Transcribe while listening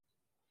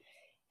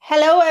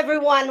Hello,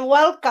 everyone.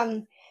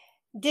 Welcome.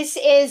 This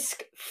is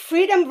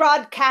Freedom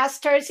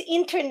Broadcasters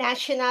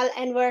International,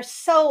 and we're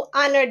so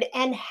honored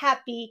and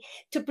happy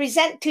to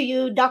present to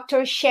you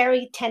Dr.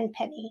 Sherri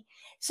Tenpenny.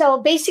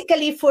 So,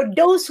 basically, for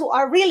those who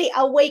are really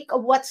awake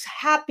of what's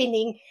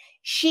happening,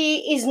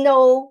 she is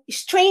no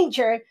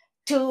stranger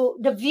to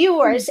the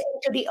viewers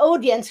and to the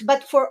audience.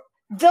 But for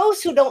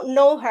those who don't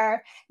know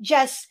her,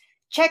 just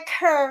check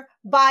her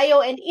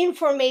bio and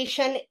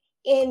information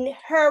in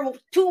her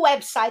two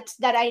websites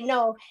that I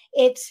know.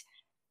 It's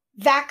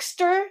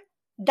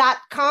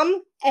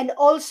Vaxxter.com and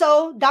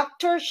also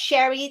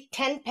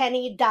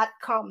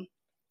drsherrytenpenny.com.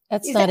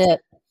 That's not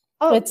it.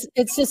 Oh, it's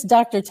just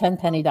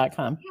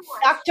drtenpenny.com.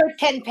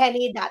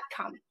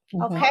 drtenpenny.com.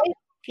 Okay.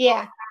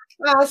 Yeah.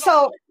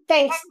 So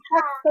thanks.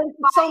 Thank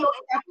you so much,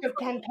 Dr.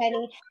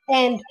 Tenpenny.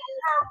 And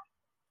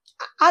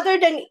other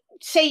than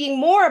saying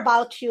more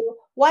about you,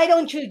 why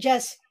don't you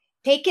just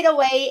take it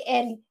away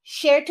and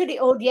share to the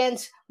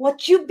audience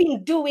what you've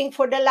been doing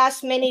for the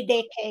last many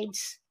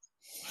decades?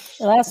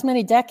 The last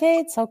many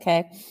decades?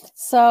 Okay.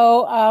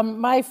 So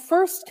my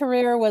first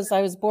career was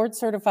I was board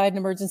certified in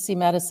emergency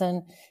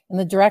medicine and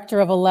the director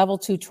of a level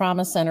 2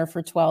 trauma center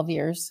for 12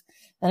 years.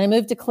 And I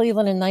moved to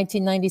Cleveland in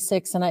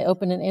 1996 and I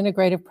opened an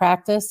integrative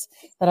practice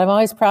that I'm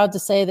always proud to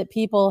say that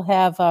people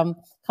have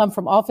come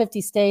from all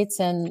 50 states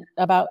and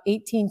about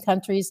 18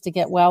 countries to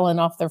get well and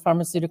off their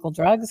pharmaceutical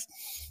drugs.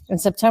 In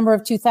September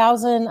of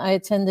 2000, I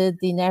attended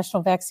the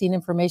National Vaccine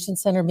Information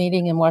Center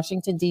meeting in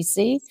Washington,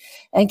 D.C.,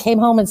 and came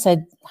home and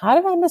said, how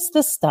did I miss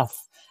this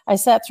stuff? I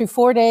sat through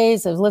 4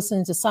 days of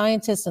listening to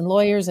scientists and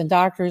lawyers and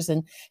doctors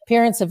and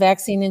parents of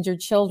vaccine-injured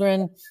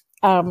children,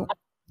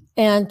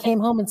 and came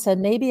home and said,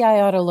 maybe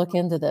I ought to look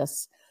into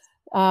this.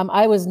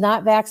 I was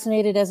not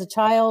vaccinated as a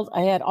child.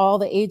 I had all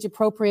the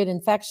age-appropriate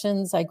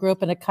infections. I grew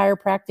up in a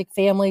chiropractic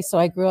family, so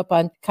I grew up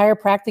on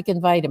chiropractic and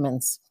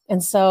vitamins.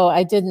 And so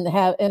I didn't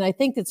have, and I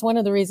think it's one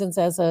of the reasons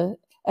as an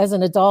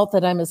adult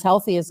that I'm as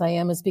healthy as I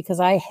am is because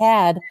I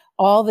had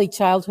all the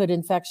childhood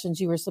infections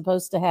you were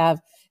supposed to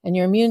have, and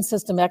your immune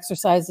system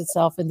exercised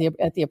itself at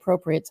the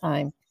appropriate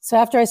time. So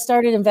after I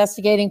started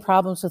investigating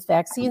problems with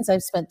vaccines,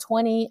 I've spent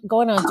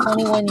going on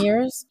 21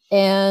 years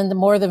and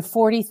more than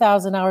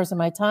 40,000 hours of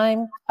my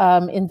time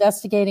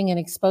investigating and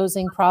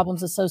exposing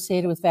problems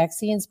associated with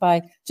vaccines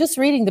by just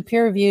reading the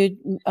peer-reviewed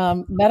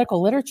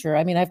medical literature.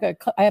 I mean, I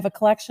have a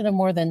collection of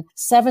more than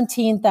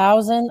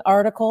 17,000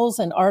 articles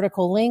and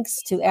article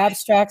links to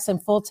abstracts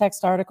and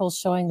full-text articles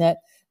showing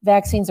that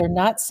vaccines are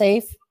not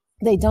safe.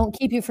 They don't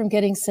keep you from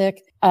getting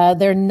sick.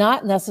 They're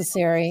not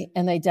necessary,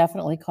 and they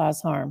definitely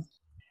cause harm.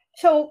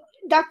 So,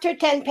 Dr.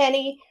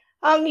 Tenpenny,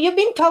 you've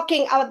been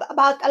talking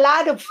about a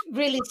lot of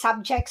really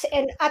subjects,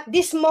 and at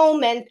this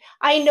moment,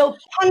 I know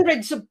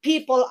hundreds of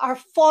people are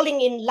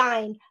falling in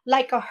line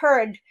like a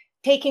herd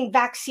taking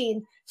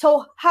vaccine.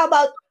 So how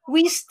about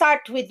we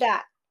start with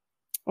that?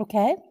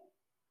 Okay.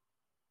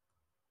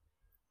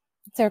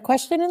 Is there a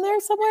question in there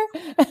somewhere?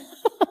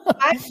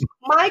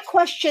 my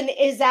question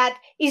is that,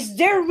 is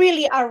there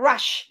really a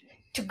rush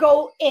to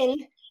go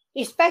in,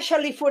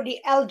 especially for the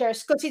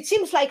elders? Because it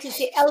seems like it's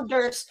the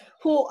elders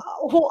who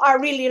are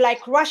really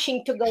like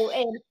rushing to go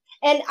in.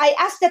 And I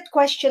asked that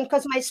question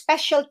because my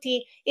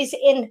specialty is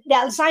in the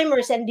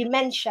Alzheimer's and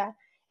dementia.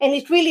 And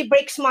it really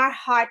breaks my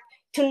heart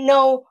to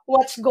know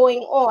what's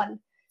going on.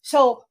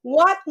 So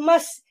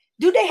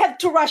do they have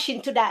to rush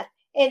into that?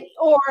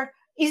 Or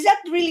is that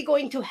really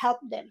going to help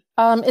them?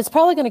 It's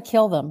probably going to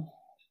kill them,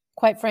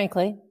 quite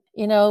frankly.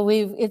 You know,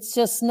 it's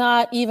just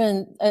not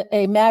even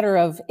a matter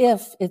of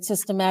if, it's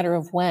just a matter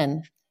of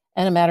when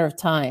and a matter of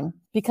time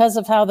because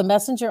of how the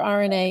messenger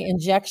RNA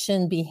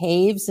injection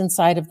behaves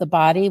inside of the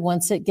body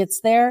once it gets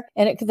there.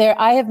 And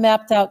I have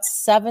mapped out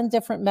 7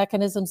 different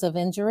mechanisms of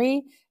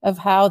injury of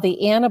how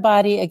the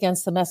antibody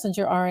against the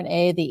messenger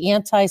RNA, the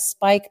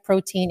anti-spike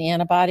protein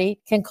antibody,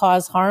 can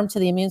cause harm to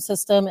the immune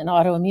system and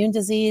autoimmune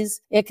disease.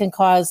 It can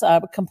cause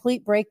a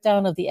complete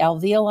breakdown of the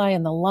alveoli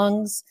in the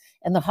lungs.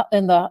 And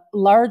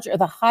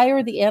the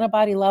higher the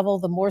antibody level,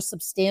 the more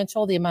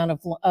substantial the amount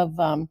of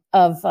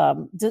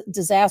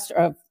disaster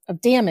of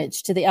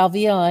damage to the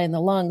alveoli in the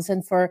lungs.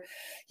 And for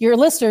your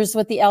listeners,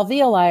 what the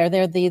alveoli are,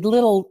 they're the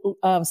little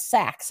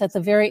sacs at the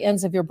very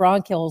ends of your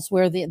bronchioles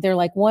where they're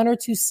like 1 or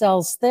 2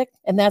 cells thick.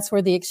 And that's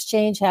where the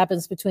exchange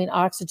happens between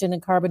oxygen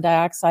and carbon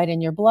dioxide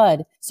in your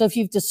blood. So if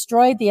you've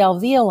destroyed the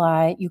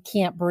alveoli, you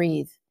can't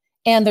breathe.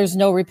 And there's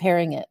no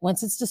repairing it.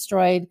 Once it's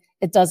destroyed,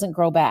 it doesn't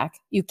grow back.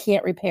 You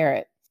can't repair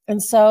it. And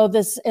so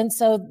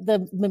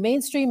the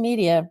mainstream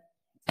media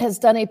has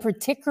done a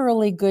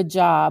particularly good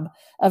job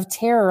of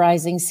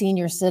terrorizing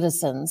senior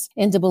citizens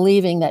into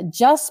believing that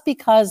just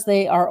because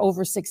they are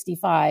over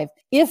 65,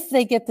 if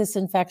they get this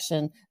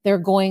infection, they're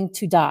going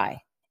to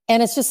die.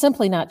 And it's just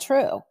simply not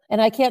true.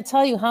 And I can't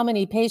tell you how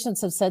many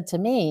patients have said to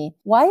me,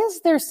 why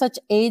is there such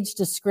age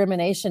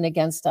discrimination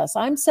against us?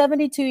 I'm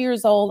 72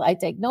 years old. I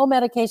take no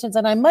medications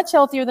and I'm much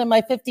healthier than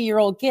my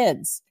 50-year-old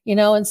kids,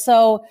 And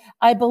so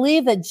I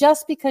believe that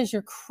just because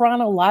you're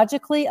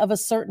chronologically of a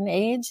certain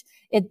age,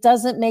 it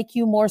doesn't make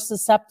you more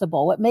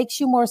susceptible. What makes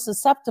you more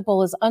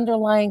susceptible is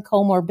underlying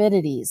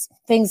comorbidities,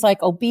 things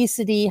like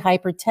obesity,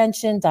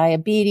 hypertension,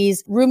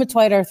 diabetes,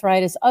 rheumatoid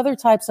arthritis, other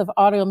types of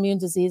autoimmune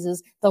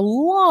diseases, the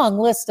long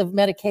list of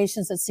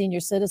medications that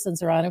senior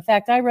citizens are on. In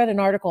fact, I read an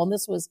article, and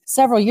this was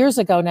several years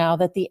ago now,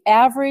 that the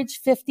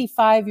average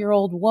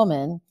 55-year-old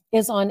woman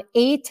is on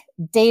 8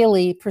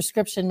 daily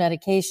prescription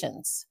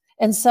medications.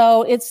 And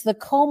so it's the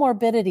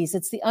comorbidities.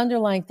 It's the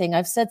underlying thing.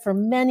 I've said for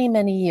many,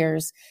 many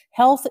years,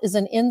 health is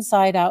an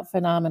inside out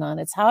phenomenon.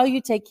 It's how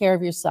you take care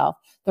of yourself,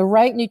 the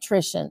right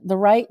nutrition, the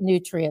right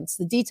nutrients,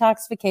 the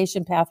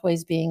detoxification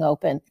pathways being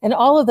open. And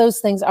all of those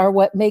things are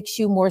what makes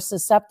you more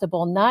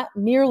susceptible, not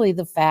merely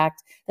the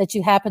fact that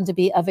you happen to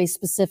be of a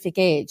specific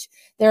age.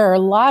 There are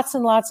lots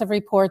and lots of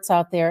reports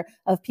out there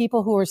of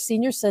people who are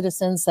senior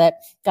citizens that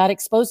got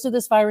exposed to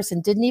this virus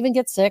and didn't even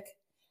get sick.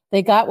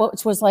 They got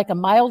what was like a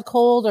mild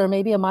cold or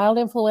maybe a mild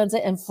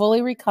influenza and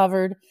fully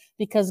recovered,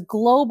 because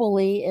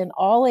globally in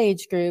all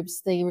age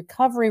groups, the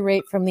recovery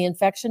rate from the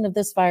infection of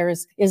this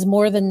virus is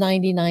more than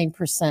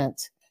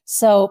 99%.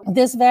 So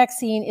this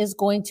vaccine is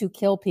going to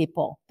kill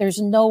people.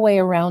 There's no way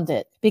around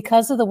it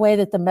because of the way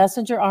that the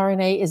messenger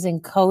RNA is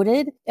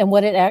encoded and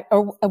what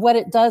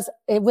it does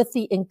with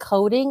the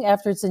encoding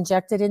after it's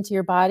injected into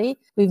your body.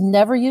 We've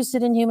never used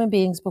it in human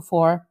beings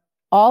before.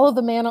 All of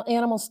the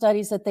animal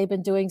studies that they've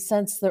been doing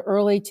since the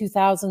early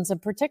 2000s,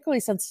 and particularly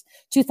since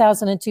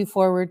 2002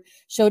 forward,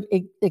 showed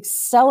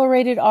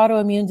accelerated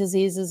autoimmune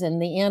diseases in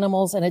the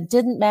animals, and it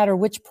didn't matter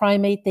which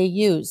primate they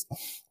used,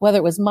 whether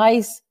it was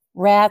mice,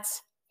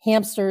 rats,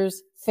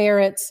 hamsters,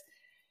 ferrets,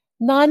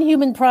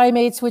 non-human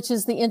primates, which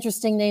is the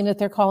interesting name that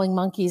they're calling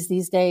monkeys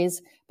these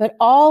days, but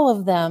all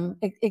of them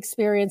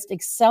experienced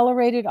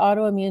accelerated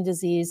autoimmune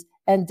disease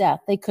and death.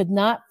 They could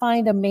not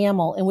find a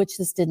mammal in which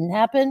this didn't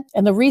happen.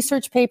 And the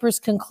research papers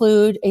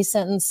conclude a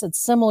sentence that's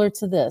similar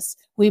to this.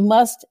 We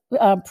must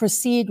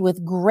proceed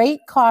with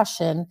great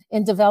caution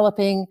in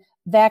developing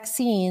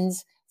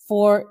vaccines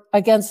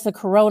against the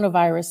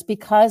coronavirus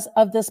because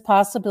of this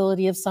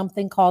possibility of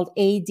something called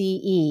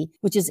ADE,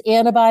 which is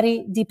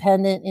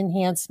antibody-dependent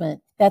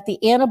enhancement, that the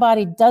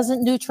antibody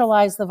doesn't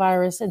neutralize the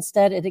virus.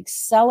 Instead, it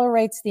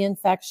accelerates the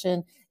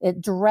infection.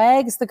 It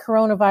drags the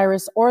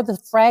coronavirus or the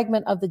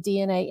fragment of the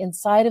DNA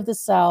inside of the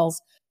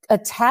cells,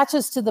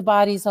 attaches to the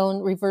body's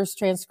own reverse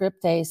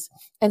transcriptase,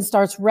 and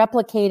starts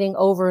replicating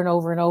over and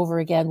over and over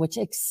again, which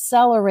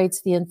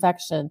accelerates the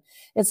infection.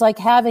 It's like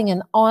having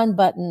an on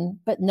button,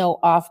 but no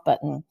off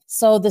button.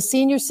 So the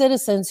senior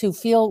citizens who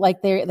feel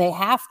like they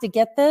have to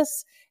get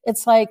this,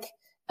 it's like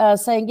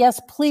saying,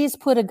 yes, please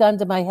put a gun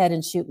to my head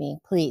and shoot me,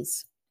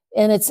 please.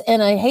 And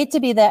I hate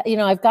to be that,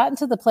 I've gotten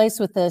to the place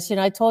with this,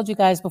 I told you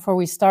guys before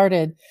we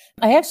started,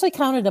 I actually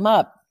counted them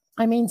up.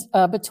 I mean,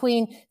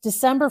 between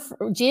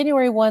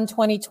January 1,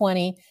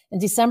 2020 and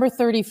December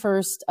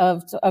 31st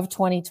of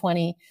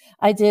 2020,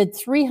 I did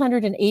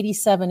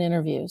 387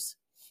 interviews.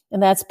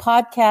 And that's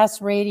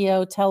podcasts,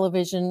 radio,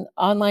 television,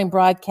 online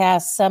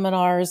broadcasts,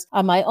 seminars,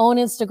 on my own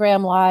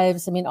Instagram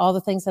lives. I mean, all the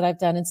things that I've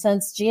done. And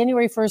since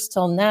January 1st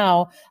till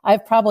now,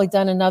 I've probably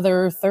done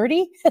another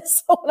 30.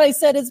 So when I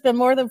said it's been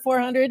more than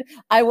 400,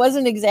 I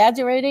wasn't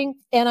exaggerating.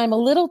 And I'm a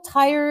little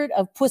tired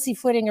of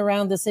pussyfooting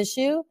around this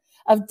issue,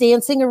 of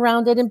dancing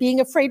around it and being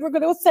afraid we're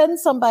going to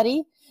offend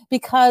somebody,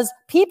 because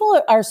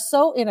people are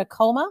so in a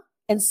coma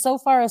and so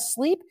far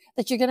asleep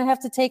that you're going to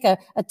have to take a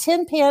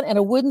tin pan and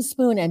a wooden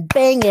spoon and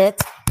bang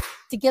it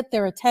to get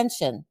their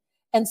attention.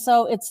 And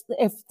so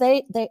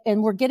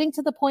and we're getting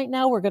to the point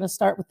now, we're going to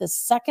start with this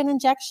second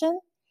injection.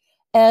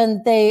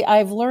 And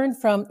I've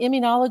learned from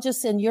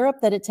immunologists in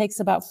Europe that it takes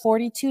about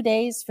 42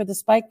 days for the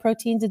spike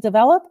protein to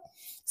develop.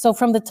 So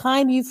from the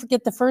time you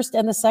get the first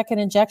and the second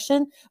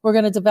injection, we're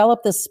going to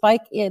develop this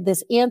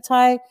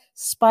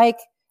anti-spike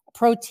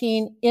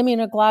protein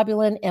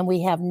immunoglobulin, and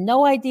we have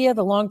no idea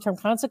the long-term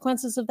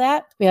consequences of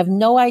that. We have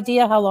no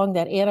idea how long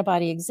that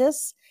antibody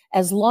exists.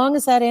 As long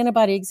as that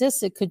antibody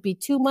exists, it could be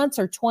 2 months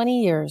or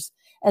 20 years.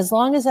 As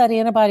long as that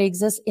antibody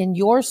exists in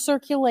your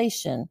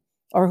circulation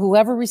or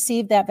whoever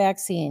received that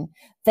vaccine,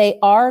 they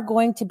are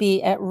going to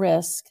be at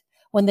risk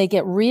when they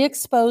get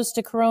re-exposed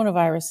to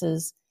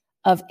coronaviruses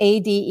of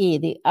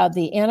ADE,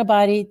 the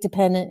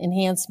antibody-dependent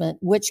enhancement,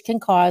 which can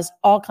cause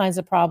all kinds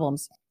of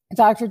problems.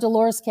 Dr.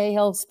 Dolores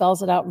Cahill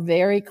spells it out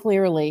very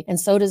clearly, and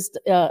so does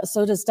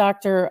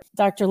Dr.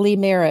 Lee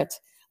Merritt,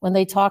 when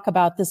they talk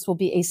about this will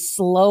be a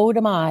slow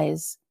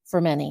demise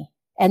for many,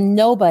 and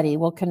nobody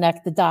will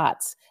connect the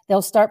dots.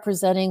 They'll start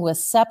presenting with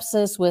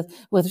sepsis,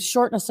 with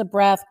shortness of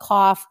breath,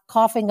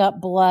 coughing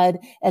up blood,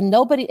 and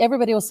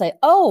everybody will say,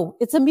 oh,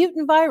 it's a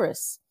mutant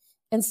virus,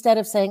 instead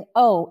of saying,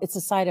 oh, it's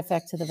a side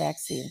effect to the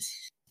vaccines.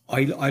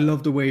 I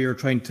love the way you're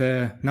trying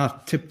to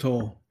not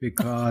tiptoe,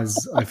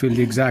 because I feel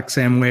the exact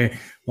same way.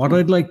 What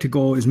I'd like to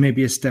go is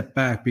maybe a step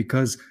back,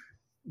 because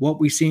what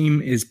we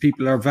seem is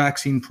people are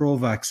vaccine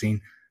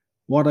pro-vaccine.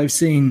 What I've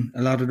seen,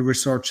 a lot of the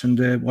research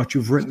and what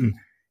you've written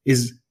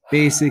is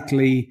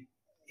basically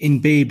in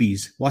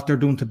babies, what they're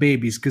doing to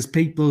babies, because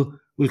people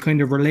will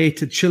kind of relate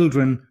to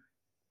children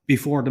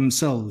before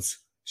themselves.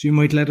 So you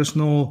might let us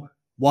know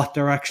what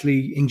they're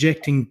actually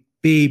injecting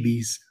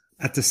babies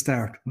at the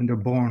start when they're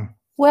born.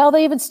 Well,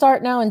 they even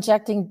start now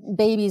injecting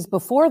babies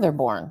before they're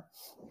born.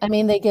 I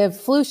mean, they give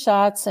flu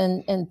shots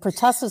and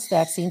pertussis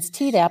vaccines,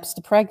 Tdaps,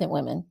 to pregnant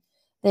women.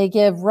 They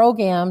give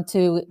Rogam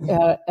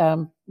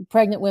to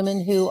pregnant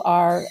women who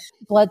are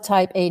blood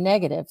type A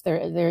negative.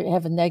 They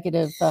have a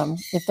negative.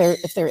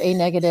 If they're A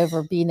negative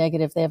or B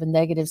negative, they have a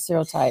negative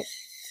serotype.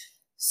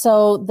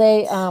 So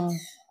they.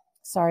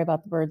 Sorry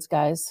about the birds,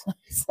 guys.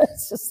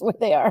 It's just the way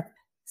they are.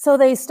 So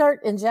they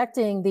start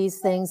injecting these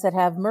things that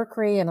have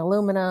mercury and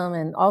aluminum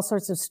and all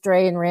sorts of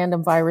stray and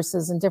random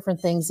viruses and different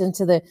things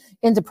into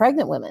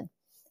pregnant women,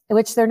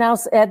 which they're now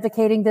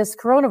advocating this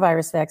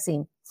coronavirus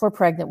vaccine for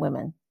pregnant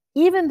women.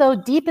 Even though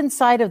deep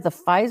inside of the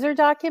Pfizer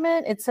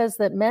document, it says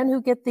that men who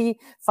get the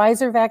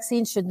Pfizer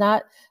vaccine should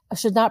not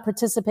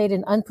participate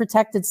in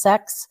unprotected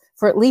sex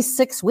for at least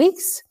 6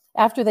 weeks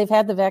after they've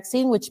had the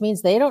vaccine, which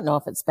means they don't know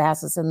if it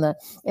passes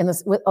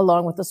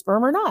along with the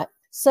sperm or not.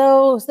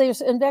 So they're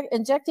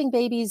injecting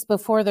babies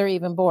before they're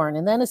even born.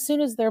 And then as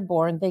soon as they're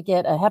born, they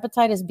get a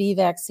hepatitis B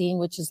vaccine,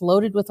 which is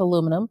loaded with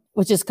aluminum,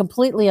 which is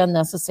completely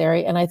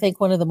unnecessary. And I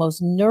think one of the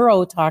most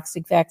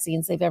neurotoxic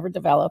vaccines they've ever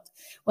developed.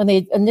 When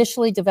they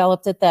initially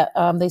developed it,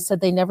 they said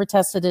they never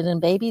tested it in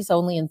babies,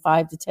 only in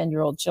 5 to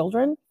 10-year-old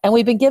children. And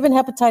we've been given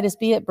hepatitis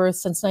B at birth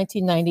since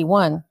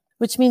 1991,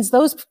 which means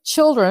those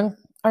children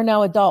are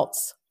now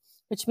adults,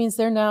 which means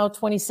they're now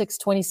 26,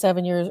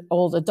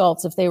 27-year-old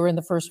adults if they were in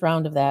the first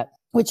round of that.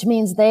 Which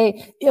means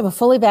you have a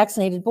fully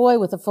vaccinated boy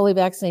with a fully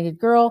vaccinated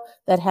girl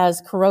that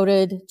has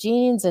corroded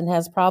genes and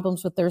has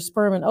problems with their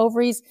sperm and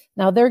ovaries.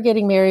 Now they're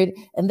getting married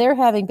and they're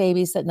having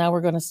babies that now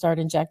we're going to start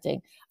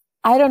injecting.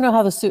 I don't know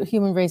how the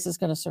human race is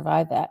going to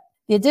survive that.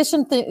 The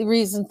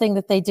reason thing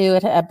that they do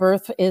at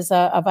birth is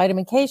a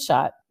vitamin K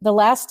shot. The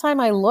last time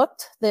I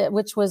looked,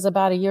 which was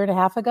about a year and a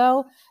half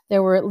ago,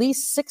 there were at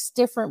least 6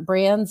 different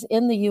brands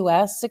in the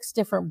US, 6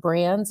 different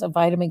brands of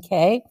vitamin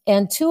K,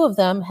 and 2 of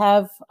them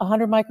have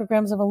 100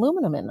 micrograms of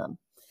aluminum in them.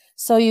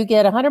 So you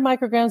get 100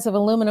 micrograms of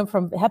aluminum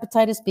from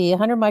hepatitis B,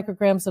 100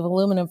 micrograms of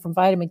aluminum from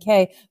vitamin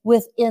K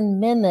within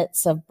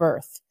minutes of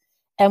birth.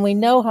 And we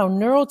know how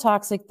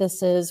neurotoxic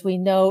this is. We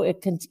know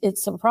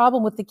it's a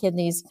problem with the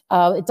kidneys.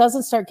 It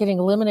doesn't start getting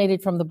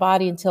eliminated from the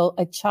body until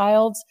a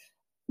child's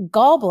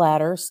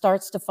gallbladder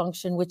starts to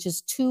function, which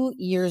is 2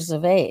 years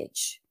of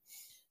age.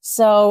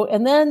 So,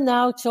 and then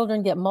now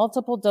children get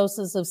multiple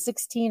doses of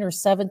 16 or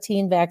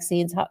 17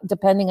 vaccines,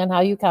 depending on how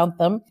you count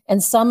them.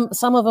 And some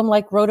of them,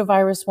 like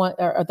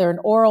rotavirus, they're an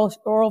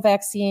oral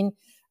vaccine.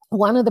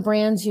 One of the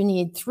brands you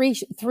need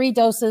three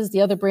doses. The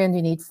other brand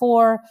you need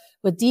 4.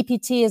 With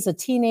DPT as a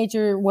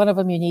teenager, one of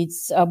them you need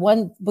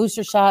 1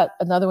 booster shot.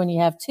 Another one you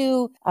have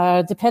 2.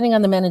 Depending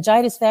on the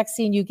meningitis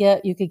vaccine you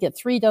could get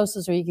 3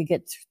 doses, or you could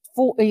get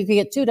 4. You could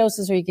get 2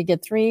 doses, or you could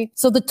get 3.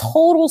 So the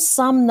total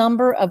sum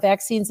number of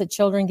vaccines that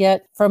children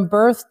get from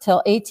birth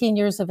till 18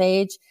 years of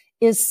age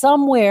is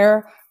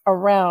somewhere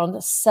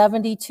around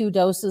 72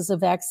 doses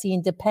of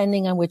vaccine,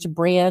 depending on which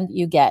brand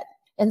you get.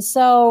 And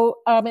so,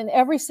 and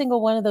every single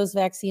one of those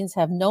vaccines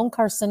have known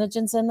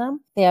carcinogens in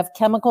them. They have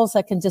chemicals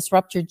that can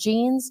disrupt your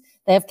genes.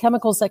 They have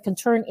chemicals that can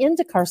turn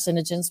into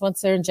carcinogens once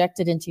they're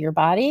injected into your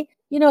body.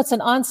 You know, it's an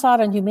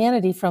onslaught on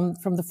humanity from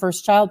the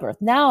first childbirth.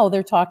 Now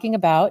they're talking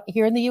about,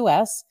 here in the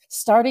US,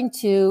 starting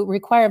to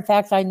require, in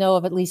fact, I know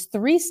of at least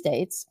 3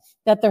 states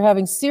that they're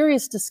having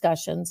serious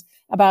discussions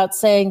about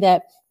saying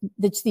that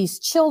these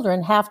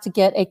children have to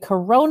get a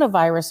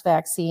coronavirus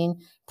vaccine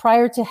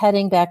prior to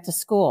heading back to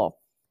school.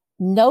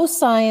 No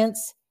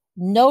science,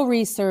 no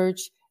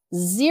research,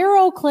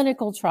 0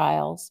 clinical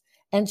trials,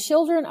 and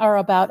children are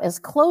about as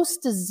close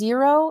to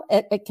 0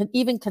 at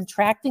even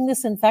contracting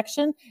this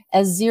infection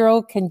as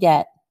 0 can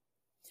get.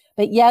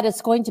 But yet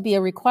it's going to be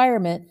a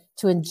requirement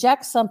to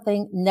inject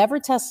something never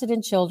tested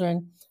in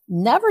children,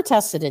 never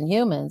tested in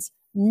humans,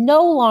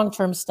 no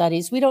long-term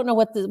studies. We don't know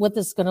what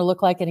this is going to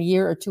look like in a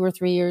year or 2 or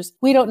 3 years.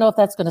 We don't know if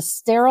that's going to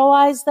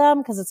sterilize them,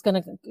 because it's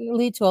going to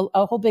lead to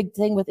a whole big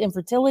thing with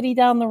infertility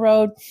down the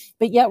road.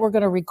 But yet we're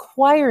going to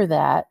require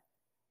that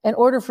in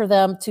order for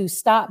them to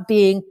stop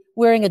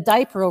wearing a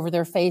diaper over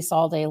their face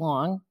all day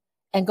long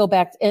and go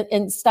back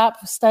and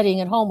stop studying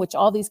at home, which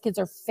all these kids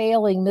are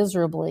failing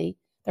miserably.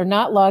 They're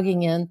not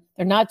logging in.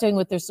 They're not doing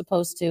what they're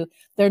supposed to.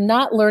 They're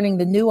not learning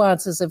the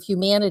nuances of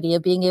humanity,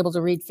 of being able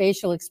to read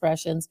facial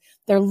expressions.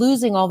 They're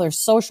losing all their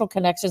social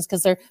connections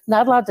because they're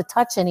not allowed to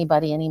touch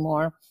anybody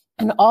anymore.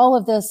 And all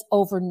of this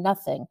over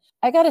nothing.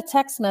 I got a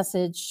text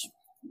message,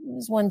 it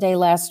was one day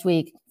last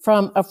week,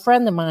 from a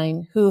friend of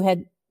mine who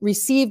had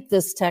received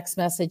this text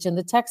message. And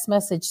the text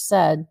message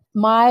said,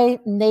 my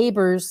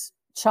neighbor's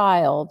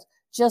child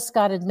just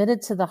got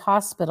admitted to the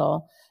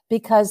hospital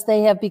because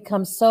they have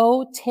become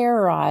so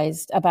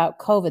terrorized about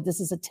COVID. This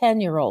is a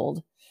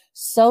 10-year-old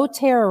so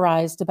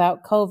terrorized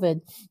about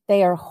COVID,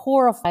 they are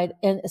horrified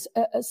and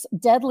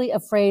deadly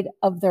afraid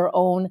of their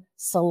own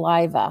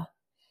saliva.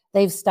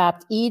 They've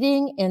stopped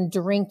eating and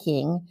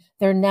drinking.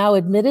 They're now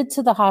admitted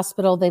to the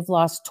hospital. They've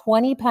lost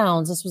 20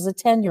 pounds. This was a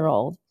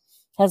 10-year-old,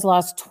 has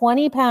lost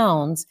 20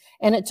 pounds,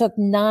 and it took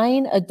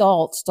 9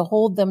 adults to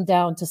hold them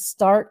down to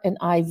start an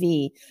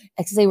IV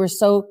because they were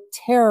so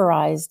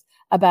terrorized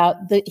about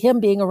him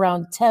being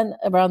around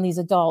these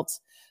adults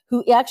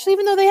who actually,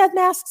 even though they had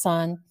masks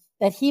on,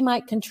 that he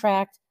might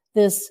contract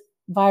this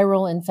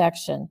viral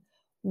infection.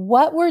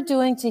 What we're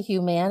doing to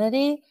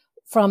humanity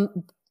from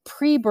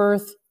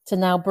pre-birth to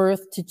now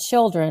birth to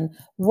children,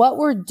 what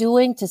we're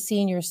doing to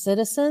senior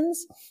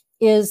citizens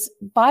is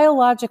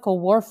biological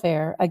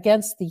warfare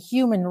against the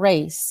human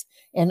race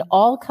in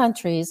all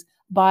countries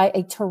by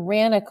a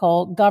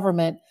tyrannical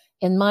government,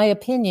 in my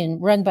opinion,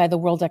 run by the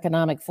World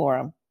Economic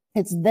Forum.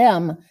 It's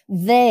them.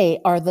 They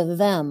are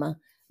them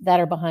that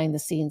are behind the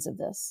scenes of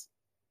this.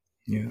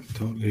 Yeah,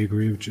 totally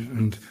agree with you.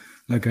 And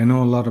like, I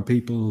know a lot of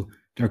people,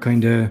 they're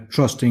kind of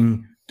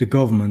trusting the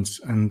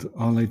governments, and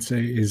all I'd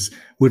say is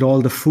with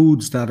all the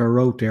foods that are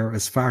out there,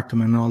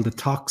 aspartame and all the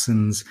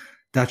toxins,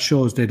 that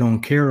shows they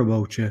don't care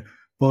about you.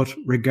 But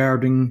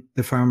regarding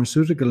the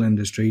pharmaceutical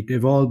industry,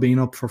 they've all been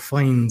up for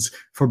fines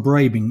for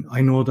bribing. I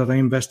know that I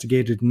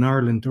investigated in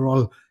Ireland. They're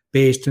all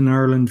based in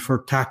Ireland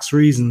for tax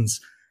reasons.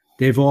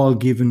 They've all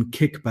given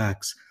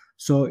kickbacks.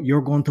 So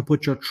you're going to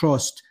put your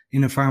trust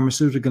in a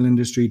pharmaceutical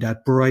industry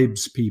that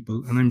bribes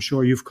people. And I'm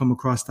sure you've come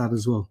across that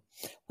as well.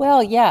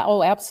 Well, yeah.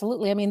 Oh,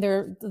 absolutely. I mean,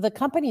 the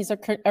companies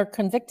are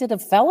convicted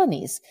of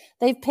felonies.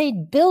 They've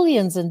paid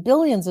billions and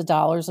billions of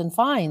dollars in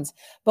fines,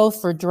 both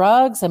for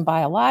drugs and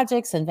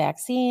biologics and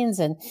vaccines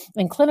and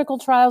clinical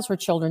trials where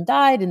children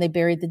died and they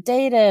buried the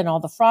data and all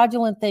the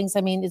fraudulent things.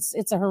 I mean,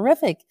 it's a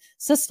horrific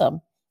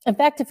system. In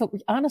fact,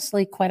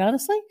 quite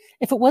honestly,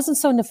 if it wasn't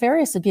so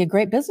nefarious, it'd be a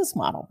great business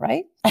model,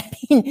 right? I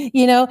mean,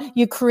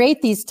 you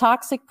create these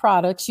toxic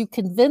products, you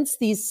convince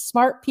these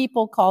smart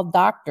people called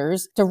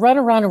doctors to run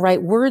around and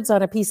write words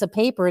on a piece of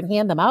paper and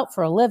hand them out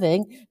for a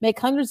living, make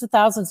hundreds of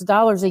thousands of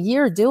dollars a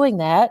year doing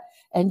that.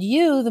 And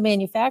you, the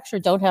manufacturer,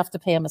 don't have to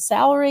pay them a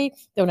salary,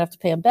 don't have to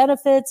pay them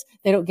benefits,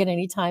 they don't get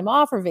any time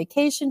off or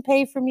vacation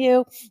pay from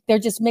you. They're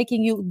just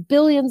making you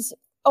billions,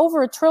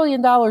 over $1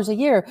 trillion a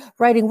year,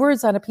 writing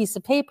words on a piece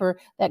of paper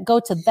that go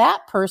to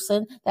that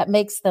person that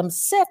makes them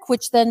sick,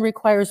 which then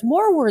requires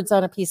more words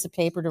on a piece of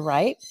paper to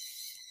write.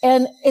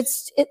 And if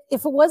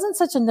it wasn't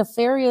such a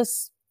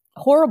nefarious,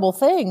 horrible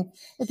thing,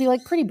 it'd be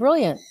like pretty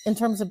brilliant in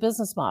terms of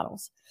business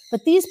models.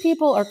 But these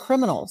people are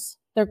criminals.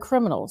 They're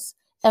criminals.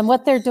 And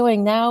what they're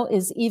doing now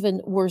is even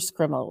worse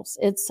criminals.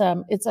 It's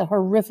a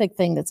horrific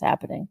thing that's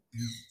happening.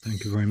 Yeah,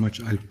 thank you very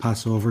much. I'll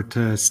pass over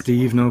to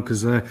Steve now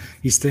because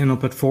he's staying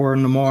up at 4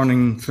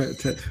 a.m.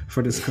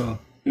 for this call.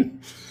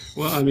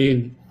 Well, I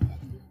mean,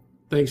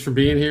 thanks for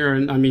being here.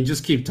 And I mean,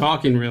 just keep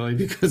talking really,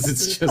 because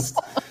it's just,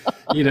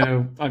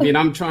 I mean,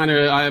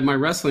 I have my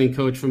wrestling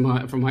coach from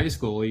high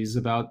school. He's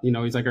about,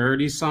 he's like, I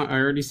already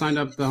signed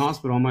up the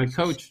hospital. I'm like,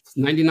 coach,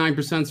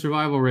 99%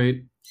 survival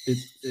rate.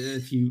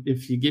 If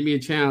you give me a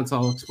chance,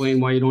 I'll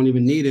explain why you don't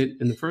even need it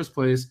in the first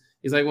place.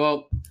 He's like,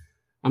 well,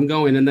 I'm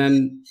going. And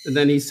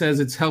then he says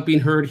it's helping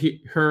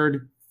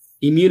herd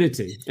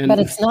immunity. But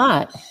it's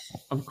not.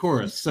 Of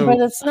course. So, but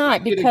it's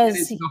not,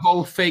 because the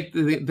whole fake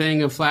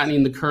thing of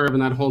flattening the curve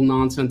and that whole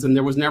nonsense. And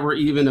there was never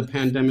even a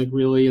pandemic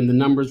really. And the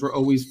numbers were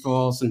always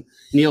false. And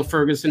Neil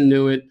Ferguson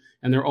knew it.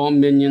 And they're all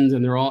minions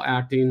and they're all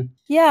acting.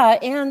 Yeah.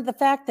 And the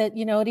fact that,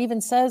 it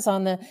even says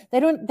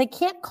they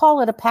can't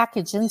call it a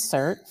package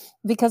insert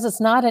because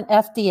it's not an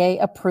FDA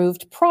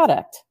approved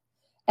product.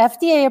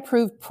 FDA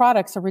approved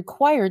products are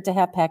required to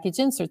have package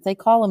inserts. They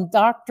call them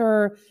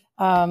doctor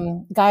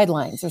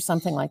guidelines or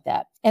something like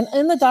that. And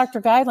in the doctor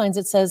guidelines,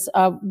 it says,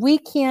 we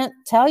can't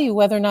tell you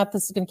whether or not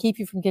this is going to keep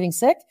you from getting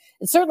sick.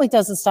 It certainly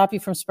doesn't stop you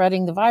from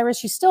spreading the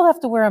virus. You still have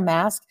to wear a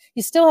mask.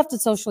 You still have to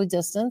socially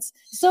distance.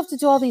 You still have to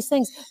do all these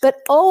things. But,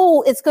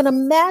 it's going to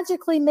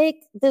magically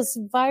make this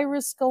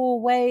virus go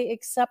away,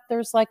 except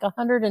there's like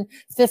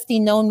 150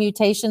 known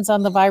mutations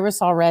on the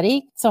virus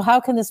already. So how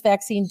can this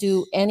vaccine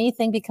do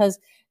anything? Because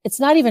it's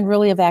not even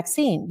really a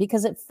vaccine,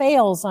 because it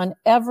fails on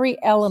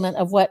every element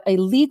of what a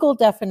legal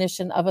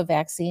definition of a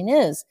vaccine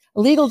is.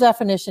 A legal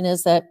definition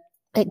is that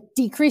it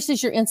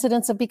decreases your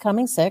incidence of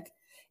becoming sick.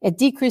 It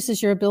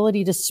decreases your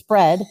ability to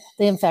spread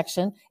the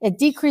infection. It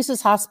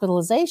decreases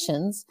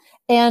hospitalizations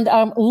and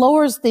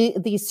lowers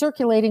the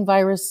circulating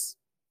virus.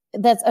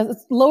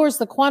 Lowers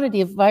the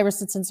quantity of virus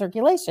that's in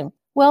circulation.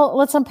 Well,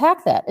 let's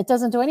unpack that. It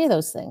doesn't do any of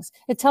those things.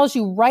 It tells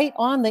you right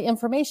on the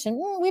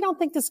information, we don't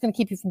think this is going to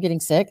keep you from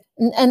getting sick.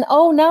 And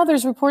now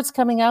there's reports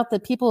coming out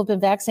that people who have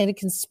been vaccinated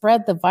can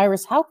spread the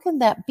virus. How can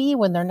that be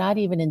when they're not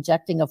even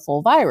injecting a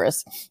full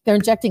virus? They're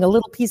injecting a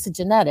little piece of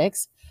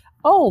genetics.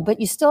 Oh, but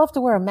you still have to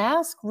wear a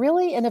mask?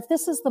 Really? And if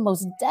this is the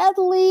most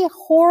deadly,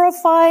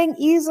 horrifying,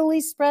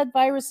 easily spread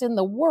virus in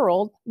the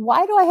world,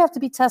 why do I have to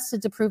be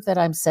tested to prove that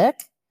I'm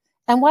sick?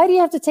 And why do you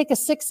have to take a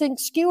 6-inch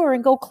skewer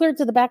and go clear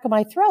to the back of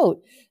my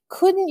throat?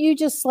 Couldn't you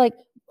just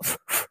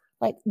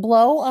like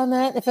blow on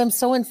that if I'm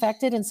so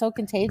infected and so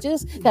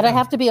contagious that I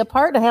have to be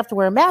apart and I have to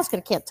wear a mask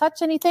and I can't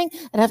touch anything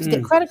and I have to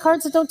get credit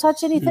cards that don't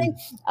touch anything?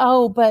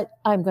 Oh, but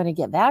I'm going to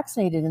get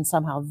vaccinated and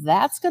somehow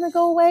that's going to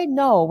go away?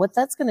 No, what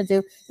that's going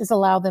to do is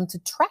allow them to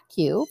track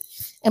you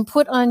and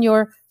put on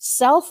your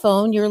cell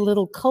phone your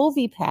little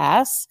COVID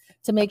pass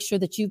to make sure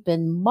that you've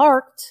been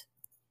marked.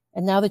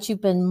 And now that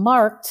you've been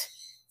marked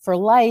for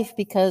life,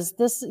 because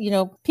this,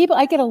 people,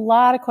 I get a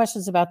lot of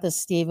questions about this,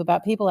 Steve,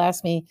 about people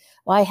ask me,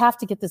 well, I have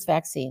to get this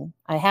vaccine.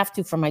 I have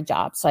to for my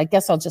job. So I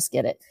guess I'll just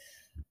get it.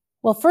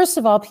 Well, first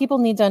of all, people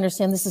need to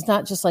understand this is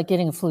not just like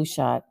getting a flu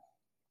shot.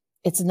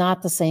 It's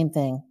not the same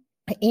thing.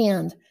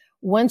 And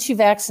once you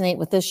vaccinate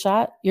with this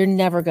shot, you're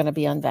never going to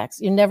be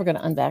unvaccinated. You're never going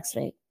to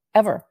unvaccinate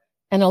ever.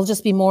 And it'll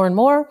just be more and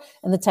more.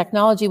 And the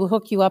technology will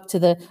hook you up to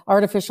the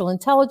artificial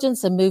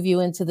intelligence and move you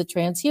into the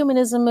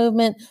transhumanism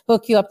movement,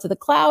 hook you up to the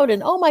cloud.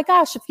 And oh my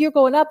gosh, if you're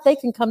going up, they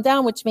can come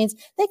down, which means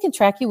they can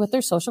track you with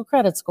their social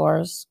credit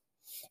scores.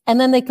 And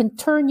then they can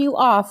turn you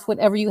off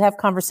whenever you have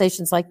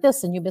conversations like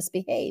this and you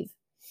misbehave.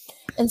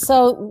 And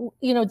so,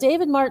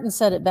 David Martin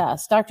said it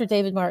best, Dr.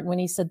 David Martin, when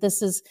he said,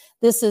 this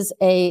is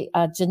a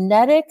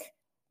genetic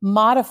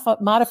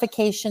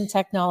modification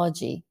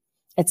technology.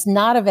 It's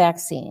not a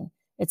vaccine.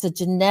 It's a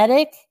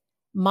genetic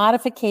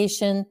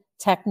modification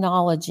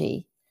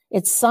technology.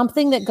 It's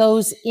something that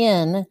goes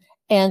in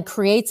and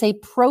creates a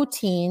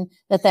protein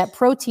that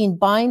protein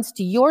binds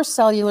to your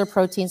cellular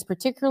proteins,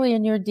 particularly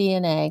in your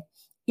DNA,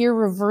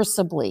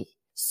 irreversibly.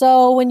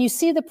 So when you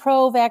see the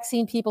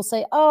pro-vaccine people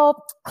say, oh,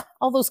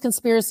 all those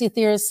conspiracy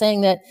theorists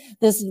saying that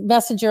this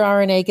messenger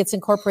RNA gets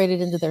incorporated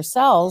into their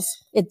cells,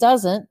 it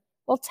doesn't.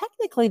 Well,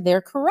 technically,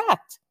 they're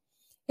correct.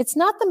 It's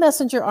not the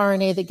messenger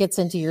RNA that gets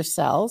into your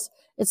cells.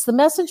 It's the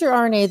messenger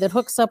RNA that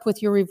hooks up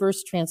with your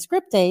reverse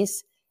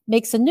transcriptase,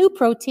 makes a new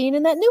protein,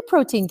 and that new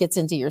protein gets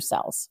into your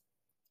cells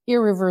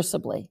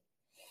irreversibly.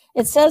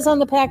 It says on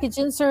the package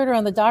insert or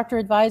on the doctor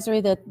advisory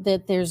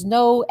that there's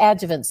no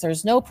adjuvants,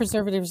 there's no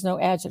preservatives, no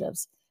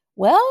adjectives.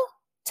 Well,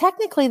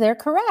 technically they're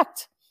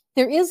correct.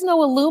 There is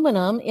no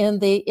aluminum in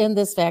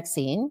this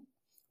vaccine,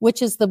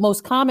 which is the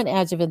most common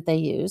adjuvant they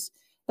use,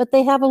 but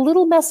they have a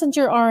little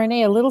messenger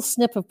RNA, a little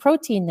snip of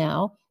protein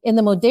now in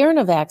the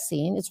Moderna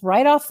vaccine. It's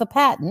right off the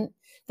patent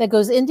that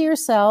goes into your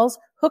cells,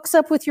 hooks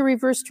up with your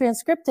reverse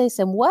transcriptase.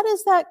 And what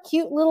is that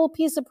cute little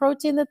piece of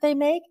protein that they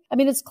make? I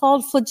mean, it's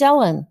called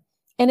flagellin,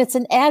 and it's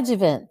an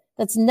adjuvant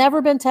that's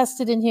never been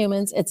tested in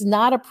humans. It's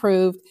not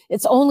approved.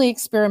 It's only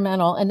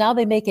experimental. And now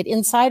they make it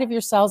inside of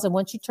your cells. And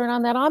once you turn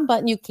on that on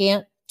button, you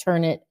can't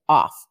turn it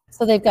off.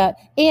 So they've got,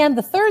 and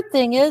the third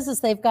thing is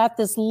they've got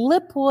this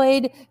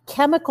lipoid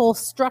chemical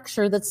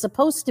structure that's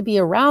supposed to be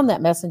around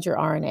that messenger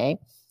RNA.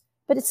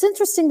 But it's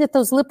interesting that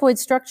those lipoid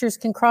structures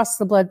can cross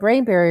the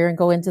blood-brain barrier and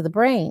go into the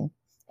brain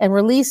and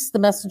release the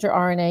messenger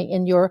RNA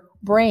in your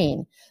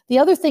brain. The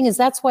other thing is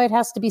that's why it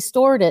has to be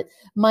stored at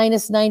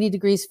minus 90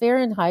 degrees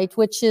Fahrenheit,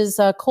 which is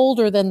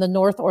colder than the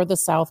North or the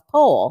South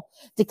Pole,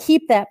 to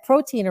keep that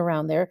protein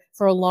around there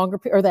for a longer,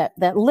 or that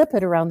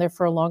lipid around there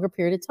for a longer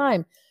period of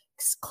time.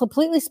 It's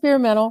completely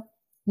experimental,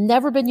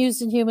 never been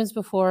used in humans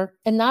before.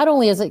 And not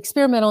only is it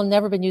experimental and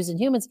never been used in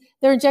humans,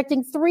 they're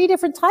injecting 3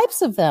 different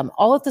types of them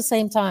all at the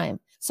same time.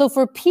 So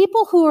for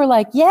people who are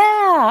like,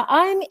 yeah,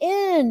 I'm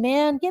in,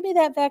 man, give me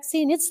that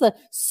vaccine. It's the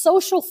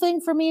social thing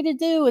for me to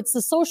do. It's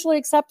the socially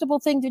acceptable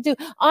thing to do.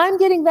 I'm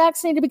getting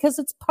vaccinated because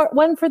it's part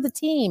one for the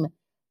team.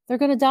 They're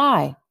going to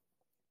die.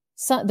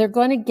 So they're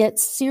going to get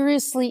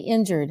seriously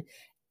injured.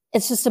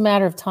 It's just a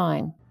matter of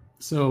time.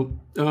 So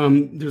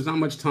there's not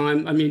much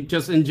time. I mean,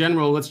 just in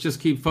general, let's just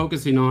keep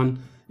focusing on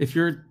if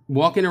you're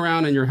walking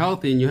around and you're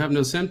healthy and you have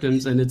no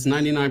symptoms and it's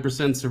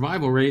 99%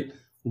 survival rate,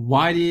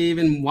 why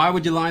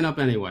would you line up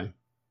anyway?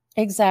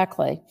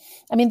 Exactly.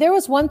 I mean, there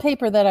was one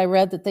paper that I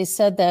read that they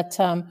said that,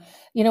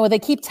 they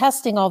keep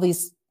testing all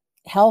these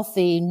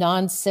healthy,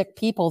 non-sick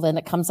people, then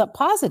it comes up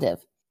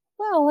positive.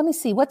 Well, let me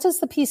see. What does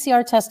the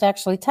PCR test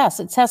actually test?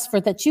 It tests for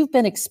that you've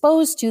been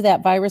exposed to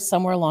that virus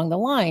somewhere along the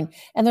line.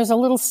 And there's a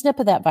little snip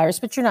of that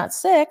virus, but you're not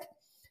sick.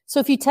 So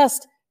if you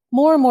test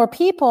more and more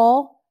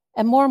people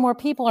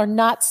are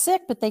not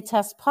sick, but they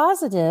test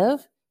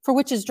positive, for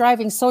which is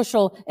driving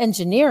social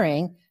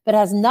engineering, but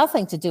has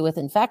nothing to do with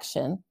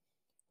infection.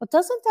 But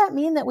doesn't that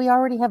mean that we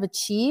already have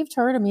achieved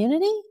herd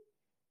immunity?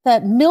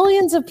 That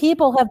millions of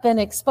people have been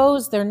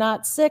exposed, they're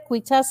not sick,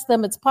 we test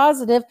them, it's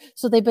positive,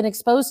 so they've been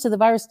exposed to the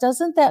virus.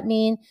 Doesn't that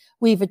mean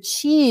we've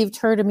achieved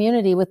herd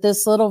immunity with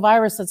this little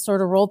virus that's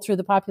sort of rolled through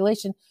the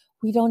population?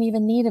 We don't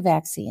even need a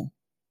vaccine.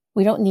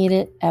 We don't need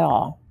it at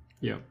all.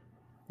 Yeah.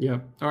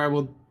 All right,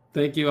 well,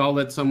 thank you. I'll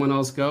let someone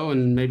else go,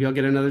 and maybe I'll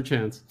get another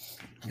chance.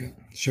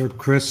 Sure,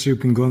 Chris, you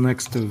can go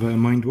next of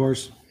Mind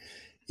Wars.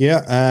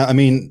 Yeah, I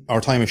mean,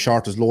 our time is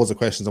short. There's loads of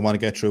questions I want to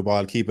get through, but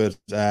I'll keep it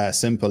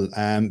simple.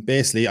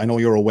 Basically, I know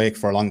you're awake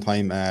for a long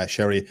time,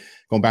 Sherri,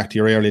 going back to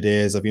your early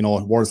days of,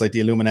 words like the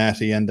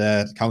Illuminati and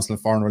the Council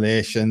of Foreign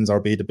Relations, or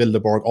be the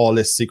Bilderberg, all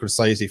this secret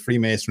society,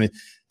 Freemasonry.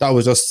 That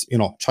was just,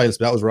 child's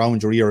play. That was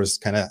around your ears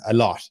kind of a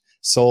lot.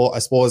 So I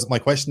suppose my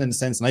question in the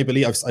sense, and I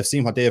believe I've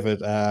seen what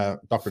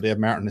Dr. Dave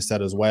Martin has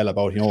said as well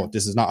about,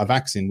 this is not a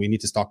vaccine. We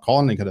need to stop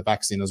calling it a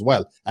vaccine as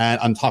well. And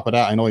on top of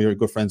that, I know you're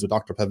good friends with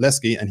Dr.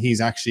 Pawlowski, and he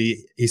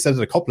said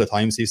it a couple of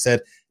times. He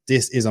said,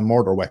 this is a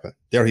murder weapon.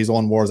 They're his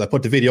own words. I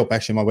put the video up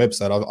actually on my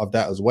website of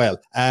that as well.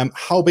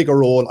 How big a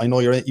role? I know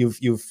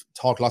you've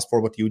talked last before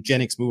about the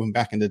eugenics movement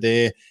back in the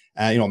day.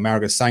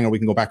 Margaret Sanger, we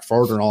can go back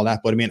further and all that.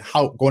 But I mean,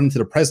 how going into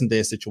the present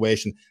day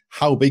situation,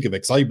 how big of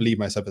it? Because I believe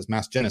myself as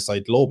mass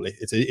genocide globally.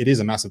 It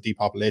is a massive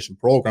depopulation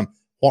program.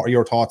 What are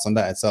your thoughts on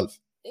that itself?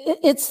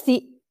 It's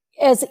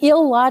as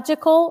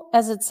illogical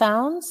as it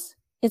sounds.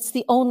 It's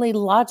the only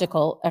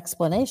logical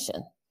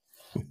explanation.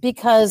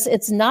 Because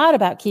it's not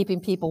about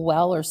keeping people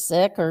well or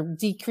sick or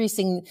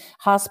decreasing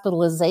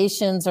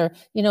hospitalizations or,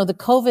 the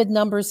COVID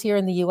numbers here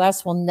in the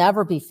US will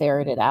never be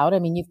ferreted out. I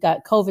mean, you've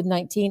got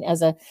COVID-19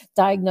 as a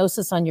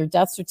diagnosis on your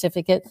death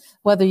certificate,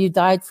 whether you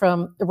died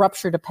from a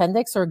ruptured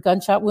appendix or a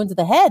gunshot wound to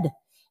the head,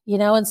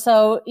 and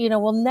so,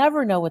 we'll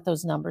never know what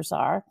those numbers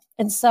are.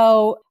 And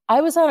so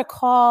I was on a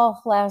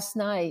call last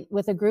night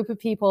with a group of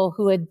people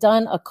who had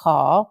done a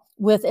call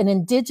with an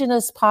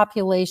indigenous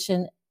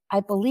population. I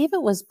believe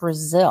it was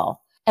Brazil.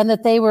 And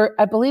that they were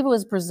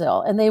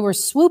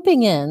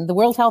swooping in, the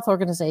World Health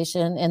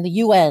Organization and the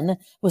UN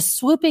was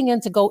swooping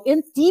in to go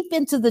in deep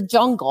into the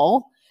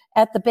jungle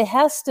at the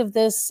behest of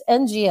this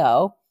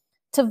NGO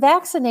to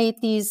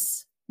vaccinate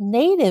these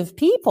native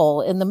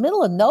people in the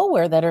middle of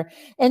nowhere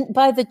and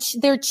by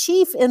their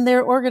chief in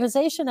their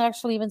organization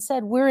actually even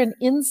said, we're an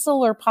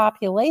insular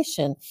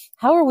population.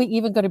 How are we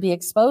even going to be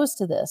exposed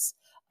to this?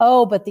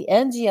 Oh, but the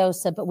NGO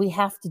said, but we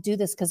have to do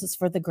this because it's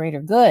for the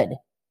greater good.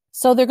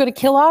 So they're going to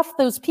kill off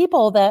those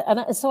people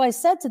so I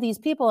said to these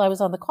people I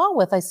was on the call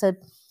with, I said,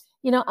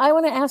 I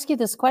want to ask you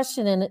this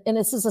question, and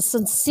this is a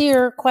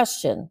sincere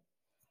question.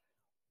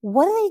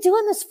 What are they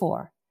doing this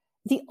for?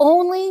 The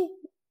only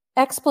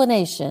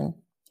explanation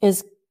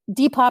is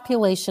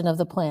depopulation of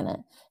the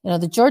planet.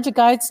 The Georgia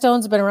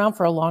Guidestones have been around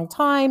for a long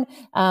time.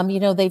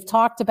 They've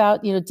talked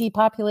about,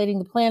 depopulating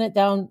the planet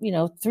down,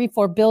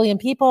 3-4 billion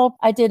people.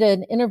 I did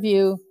an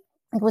interview,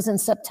 it was in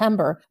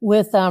September,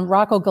 with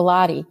Rocco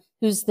Galati,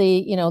 who's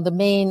the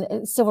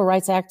main civil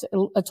rights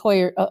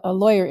a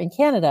lawyer in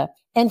Canada.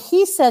 And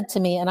he said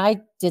to me, and I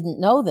didn't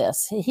know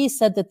this, he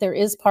said that there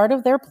is part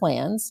of their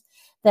plans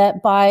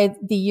that by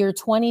the year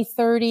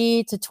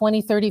 2030 to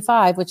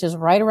 2035, which is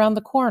right around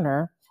the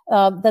corner,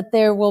 that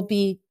there will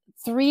be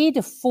 3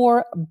 to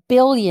 4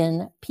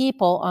 billion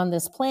people on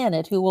this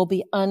planet who will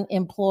be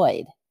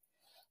unemployed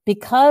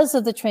because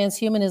of the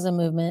transhumanism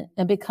movement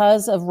and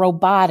because of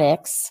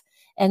robotics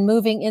and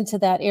moving into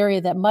that area,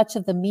 that much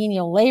of the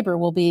menial labor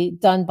will be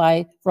done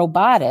by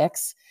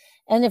robotics.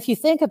 And if you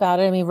think about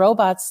it, I mean,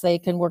 robots, they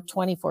can work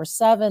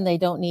 24/7. They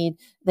don't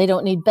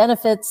need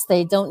benefits.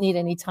 They don't need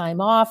any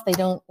time off.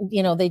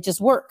 They just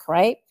work,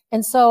 right?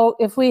 And so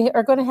if we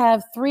are going to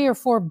have 3 or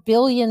 4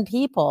 billion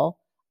people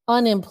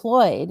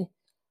unemployed,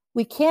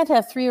 we can't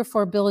have 3 or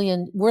 4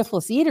 billion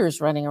worthless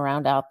eaters running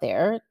around out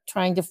there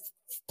trying to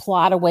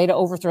plot a way to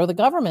overthrow the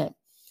government.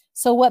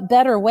 So what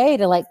better way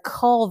to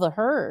cull the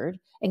herd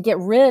and get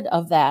rid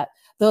of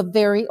the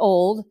very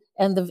old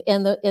and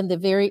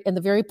the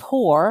very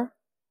poor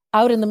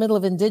out in the middle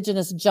of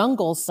indigenous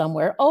jungles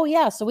somewhere? Oh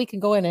yeah, so we can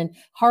go in and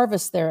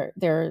harvest their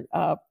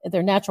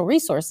natural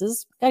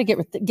resources. Got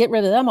to get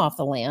rid of them off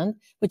the land,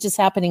 which is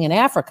happening in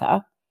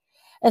Africa.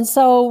 And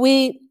so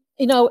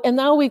and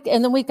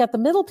then we've got the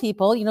middle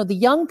people, the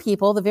young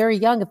people, the very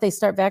young, if they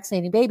start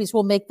vaccinating babies,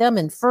 we'll make them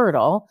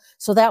infertile.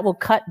 So that will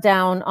cut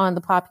down on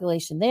the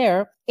population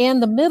there.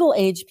 And the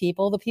middle-aged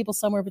people, the people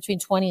somewhere between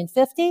 20 and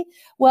 50,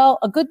 well,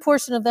 a good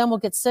portion of them will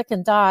get sick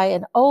and die.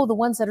 And the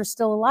ones that are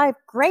still alive,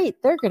 great,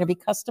 they're going to be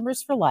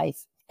customers for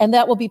life. And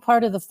that will be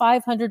part of the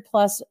 500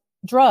 plus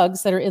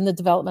drugs that are in the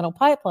developmental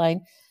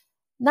pipeline,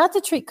 not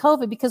to treat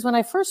COVID, because when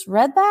I first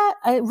read that,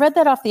 I read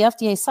that off the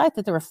FDA site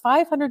that there were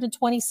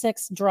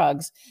 526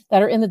 drugs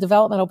that are in the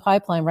developmental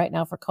pipeline right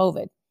now for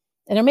COVID.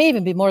 And there may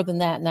even be more than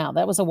that now.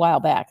 That was a while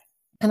back.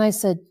 And I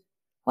said,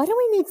 why do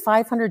we need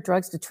 500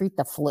 drugs to treat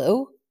the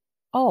flu?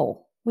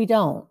 Oh, we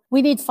don't.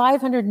 We need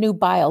 500 new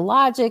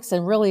biologics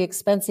and really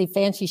expensive,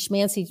 fancy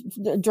schmancy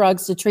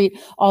drugs to treat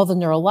all the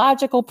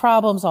neurological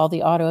problems, all the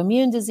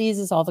autoimmune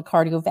diseases, all the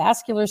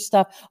cardiovascular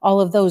stuff, all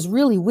of those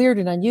really weird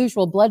and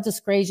unusual blood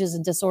dyscrasias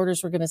and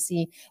disorders we're going to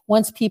see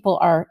once people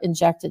are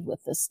injected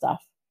with this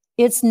stuff.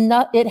 It's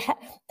not, it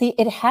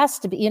has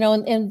to be,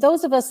 and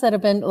those of us that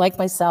have been like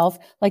myself,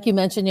 like you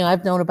mentioned,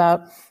 I've known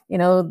about, the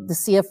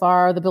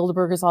CFR, the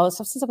Bilderbergers, all that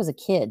stuff since I was a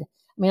kid.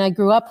 I mean, I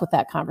grew up with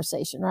that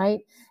conversation,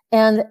 right?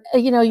 And,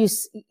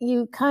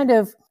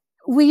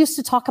 we used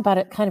to talk about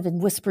it kind of in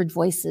whispered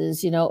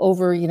voices,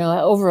 over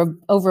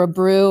a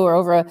brew or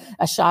over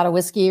a shot of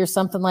whiskey or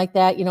something like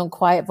that,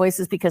 quiet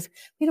voices, because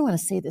we don't want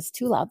to say this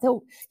too loud.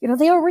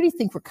 They already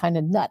think we're kind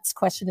of nuts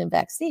questioning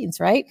vaccines,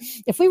 right?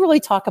 If we really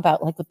talk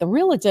about what the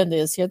real agenda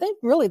is here,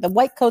 the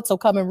white coats will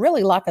come and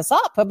really lock us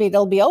up. I mean,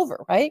 it'll be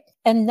over, right?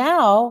 And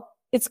now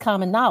it's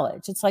common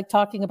knowledge. It's like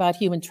talking about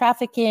human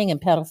trafficking and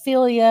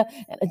pedophilia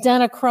and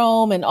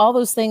adrenochrome and all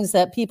those things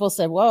that people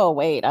said, whoa,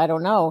 wait, I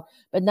don't know.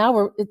 But now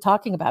we're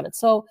talking about it.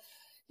 So,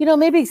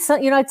 maybe,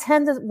 I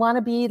tend to want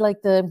to be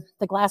like the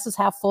glasses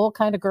half full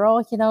kind of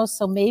girl,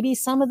 so maybe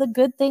some of the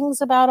good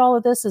things about all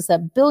of this is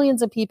that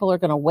billions of people are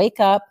going to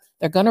wake up.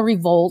 They're going to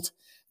revolt,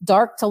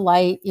 dark to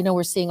light.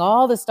 We're seeing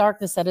all this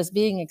darkness that is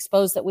being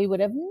exposed that we would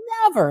have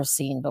never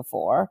seen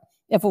before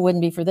if it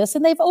wouldn't be for this.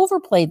 And they've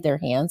overplayed their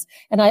hands.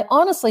 And I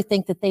honestly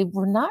think that they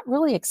were not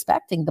really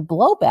expecting the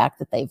blowback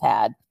that they've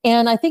had.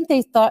 And I think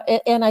they thought,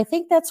 and I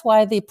think that's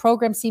why the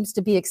program seems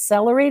to be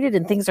accelerated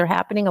and things are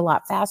happening a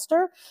lot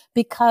faster,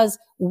 because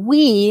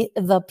we,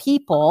 the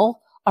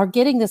people, are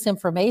getting this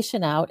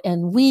information out.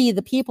 And we,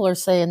 the people, are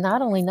saying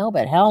not only no,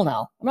 but hell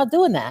no, I'm not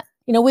doing that.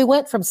 We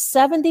went from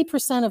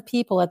 70% of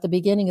people at the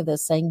beginning of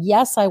this saying,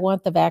 yes, I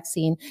want the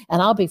vaccine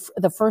and I'll be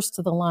the first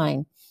to the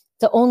line,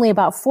 to only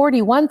about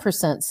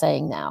 41%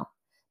 saying now.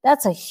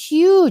 That's a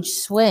huge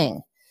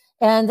swing.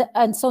 And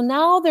so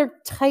now they're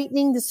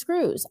tightening the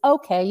screws.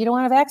 Okay, you don't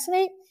want to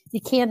vaccinate?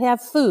 You can't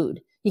have food.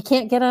 You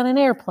can't get on an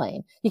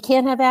airplane. You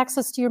can't have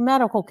access to your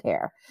medical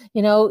care.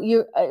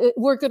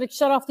 We're going to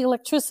shut off the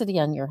electricity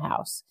on your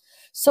house.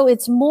 So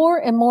it's more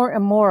and more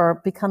and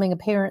more becoming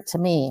apparent to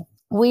me.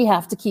 We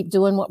have to keep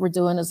doing what we're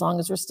doing as long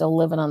as we're still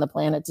living on the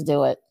planet to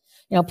do it.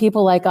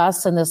 People like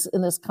us in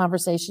this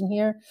conversation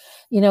here,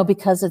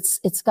 because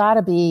it's got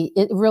to be,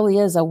 it really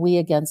is a we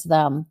against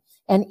them.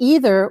 And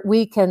either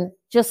we can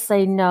just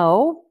say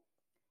no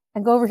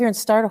and go over here and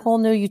start a whole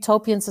new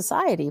utopian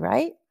society,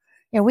 right?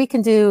 We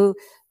can do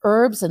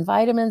herbs and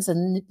vitamins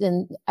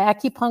and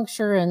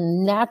acupuncture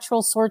and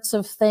natural sorts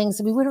of things.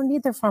 We don't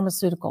need their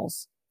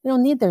pharmaceuticals. We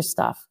don't need their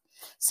stuff.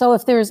 So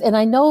and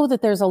I know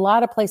that there's a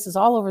lot of places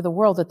all over the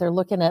world that they're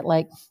looking at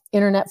like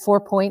Internet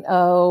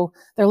 4.0.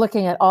 They're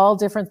looking at all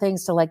different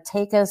things to like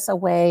take us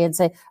away and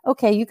say,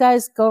 okay, you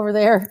guys go over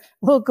there,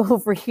 we'll go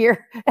over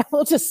here and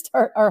we'll just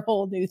start our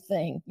whole new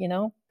thing,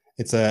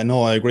 It's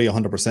no, I agree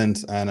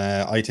 100%. And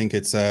I think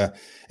it's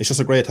just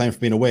a great time for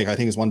being awake. I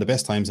think it's one of the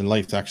best times in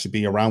life to actually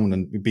be around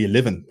and be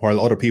living, while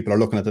other people are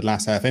looking at the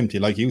glass half empty.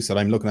 Like you said,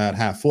 I'm looking at it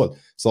half full.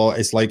 So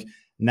it's like,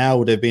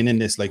 now they've been in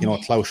this, like,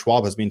 Klaus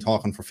Schwab has been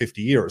talking for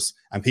 50 years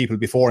and people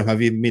before him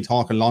have even been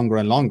talking longer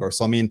and longer.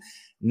 So, I mean,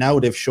 now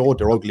they've showed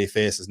their ugly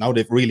faces. Now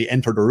they've really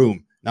entered the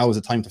room. Now is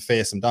the time to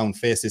face them down,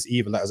 face this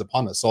evil that is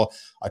upon us. So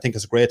I think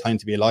it's a great time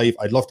to be alive.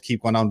 I'd love to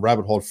keep going down the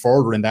rabbit hole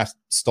further in that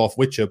stuff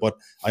with you, but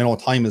I know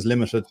time is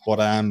limited, but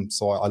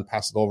so I'll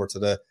pass it over to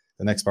the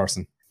next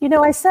person.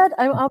 I said,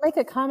 I'll make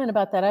a comment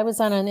about that. I was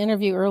on an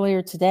interview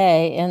earlier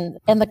today and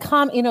I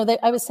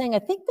was saying, I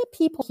think that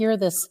people hear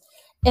this.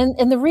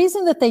 And the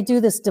reason that they do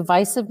this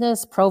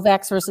divisiveness,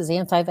 pro-vax versus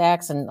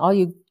anti-vax, and all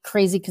you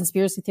crazy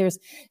conspiracy theorists,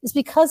 is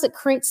because it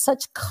creates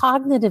such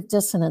cognitive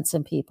dissonance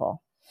in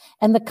people.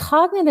 And the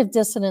cognitive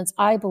dissonance,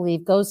 I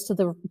believe, goes to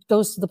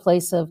the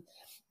place of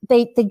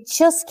they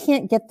just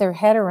can't get their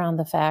head around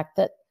the fact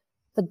that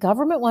the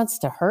government wants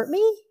to hurt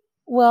me.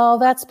 Well,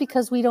 that's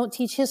because we don't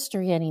teach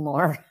history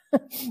anymore.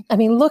 I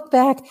mean, look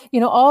back,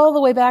 all the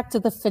way back to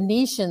the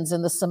Phoenicians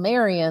and the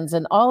Sumerians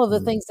and all of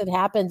the things that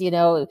happened,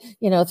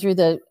 through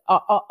the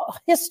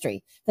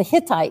history, the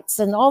Hittites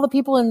and all the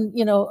people in,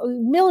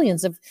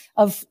 millions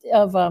of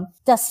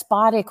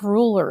despotic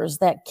rulers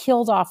that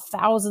killed off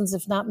thousands,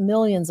 if not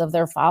millions of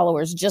their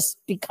followers just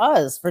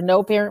because, for no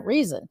apparent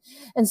reason.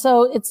 And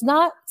so it's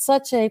not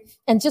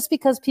and just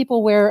because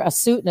people wear a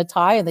suit and a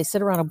tie and they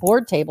sit around a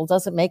board table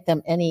doesn't make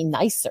them any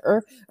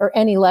nicer or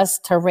any less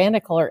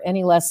tyrannical or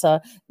any less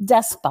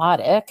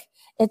despotic.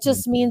 It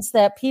just means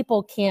that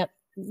people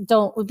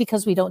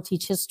because we don't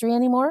teach history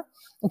anymore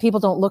and people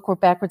don't look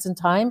backwards in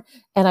time.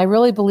 And I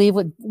really believe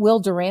what Will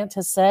Durant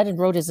has said and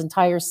wrote his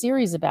entire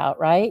series about,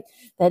 right?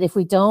 That if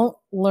we don't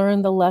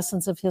learn the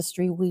lessons of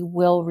history, we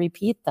will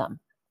repeat them.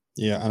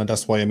 Yeah, and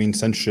that's why,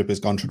 censorship has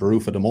gone through the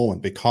roof at the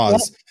moment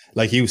because,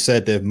 like you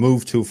said, they've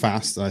moved too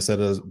fast. And I said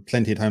it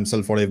plenty of times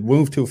before, they've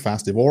moved too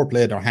fast. They've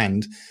overplayed their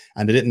hand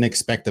and they didn't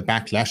expect the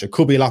backlash. It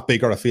could be a lot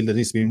bigger. I feel there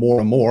needs to be more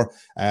and more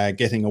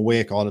getting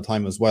awake all the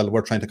time as well.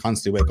 We're trying to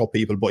constantly wake up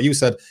people. But you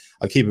said,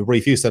 I'll keep it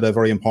brief, you said a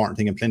very important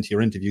thing in plenty of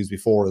your interviews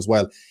before as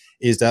well,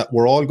 is that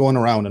we're all going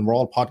around and we're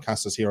all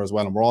podcasters here as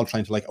well. And we're all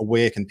trying to like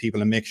awaken people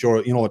and make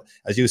sure,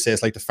 as you say,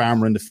 it's like the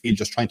farmer in the field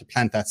just trying to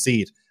plant that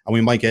seed. And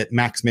we might get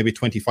max maybe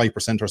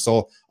 25% or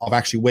so of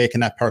actually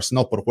waking that person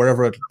up. But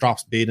wherever it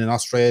drops, be it in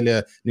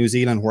Australia, New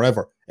Zealand,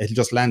 wherever, it'll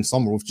just land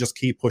somewhere. We'll just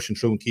keep pushing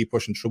through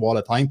all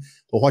the time.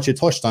 But what you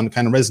touched on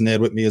kind of resonated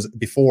with me as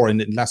before in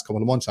the last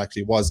couple of months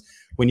actually was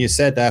when you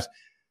said that,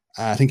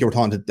 I think you were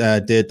talking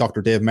to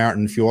Dr. Dave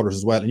Martin and a few others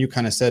as well. And you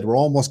kind of said, we're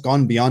almost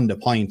gone beyond the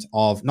point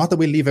of, not that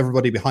we leave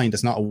everybody behind,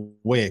 that's not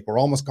awake. We're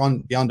almost gone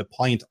beyond the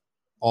point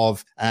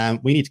of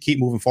we need to keep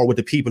moving forward with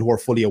the people who are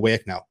fully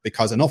awake now,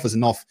 because enough is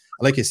enough.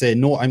 Like you say,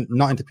 no, I'm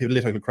not into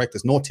political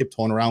correctness, no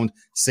tiptoeing around,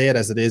 say it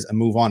as it is and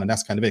move on. And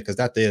that's kind of it, because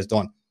that day is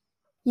done.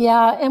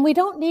 Yeah. And we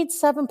don't need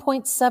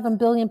 7.7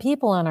 billion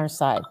people on our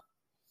side.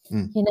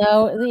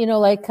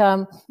 Like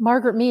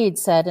Margaret Mead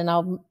said, and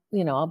I'll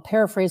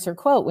paraphrase her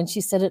quote when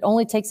she said, "It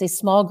only takes a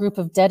small group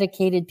of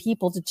dedicated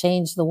people to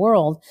change the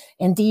world.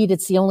 Indeed,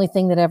 it's the only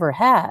thing that ever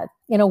had."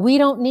 We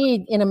don't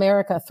need in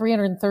America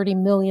 330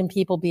 million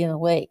people being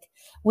awake.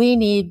 We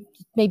need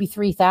maybe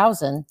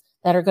 3,000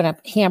 that are going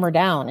to hammer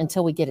down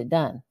until we get it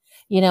done.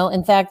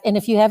 In fact, and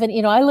if you haven't,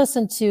 I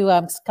listen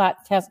to Scott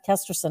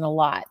Kesterson a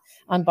lot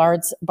on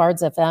Bards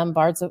FM,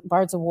 Bards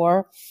of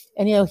War.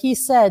 And, he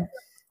said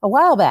a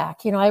while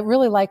back, I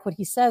really like what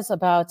he says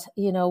about,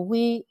 are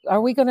we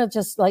going to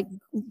just like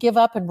give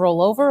up and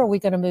roll over? Or are we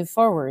going to move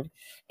forward?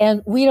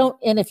 And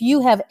and if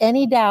you have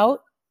any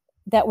doubt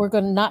that we're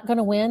not going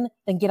to win,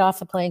 then get off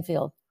the playing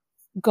field,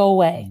 go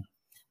away.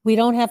 We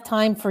don't have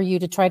time for you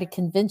to try to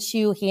convince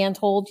you,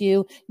 handhold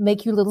you,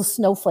 make you little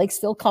snowflakes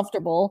feel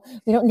comfortable.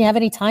 We don't have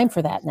any time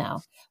for that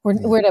now.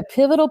 We're at a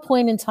pivotal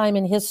point in time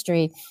in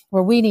history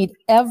where we need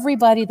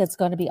everybody that's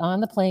going to be on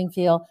the playing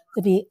field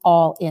to be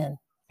all in.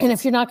 And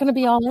if you're not going to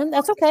be all in,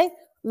 that's okay.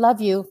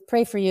 Love you,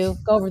 pray for you,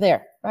 go over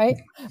there, right?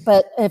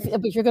 But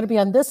if you're going to be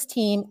on this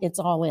team, it's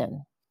all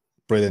in.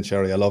 Brilliant,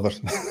 Sherri. I love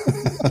it.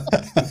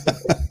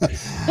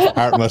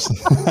 Artemis.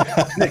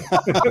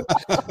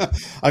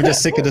 I'm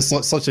just sick of this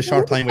such a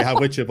short time we have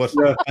with you, but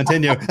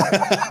continue.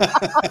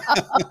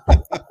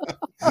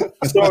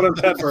 Salt and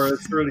pepper,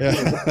 it's really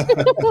good.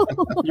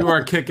 You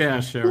are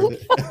kick-ass, Sherri.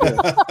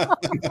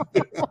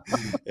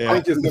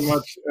 Thank you so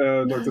much,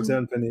 Dr.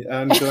 Tenpenny.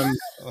 And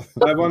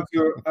I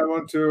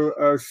want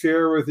to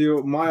share with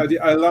you my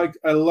idea. I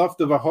love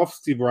the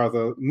Wachowski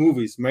brother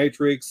movies,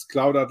 Matrix,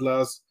 Cloud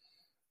Atlas,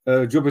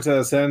 Jupiter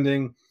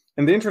Ascending.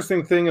 And the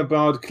interesting thing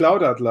about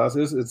Cloud Atlas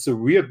is it's a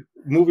weird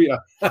movie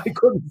I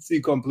couldn't see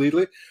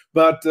completely.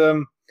 But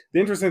the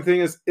interesting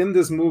thing is in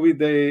this movie,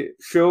 they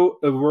show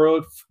a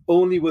world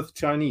only with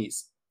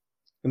Chinese.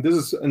 And this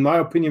is, in my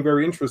opinion,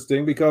 very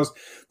interesting because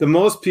the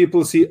most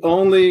people see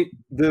only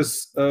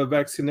this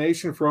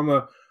vaccination from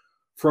a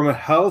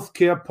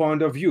healthcare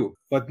point of view,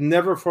 but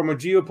never from a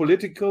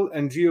geopolitical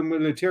and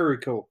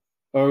geomilitarical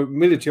or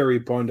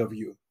military point of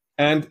view.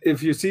 And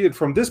if you see it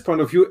from this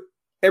point of view,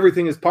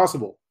 everything is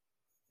possible.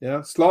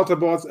 Yeah, slaughter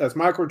bots as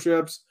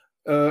microchips,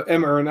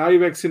 mRNA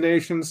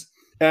vaccinations.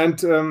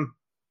 And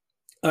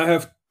I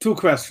have two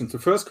questions. The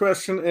first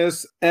question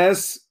is,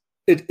 as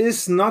it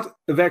is not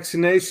a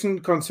vaccination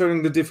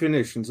concerning the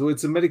definition, so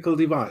it's a medical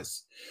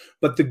device,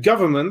 but the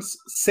governments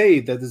say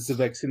that it's a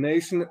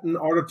vaccination in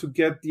order to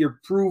get the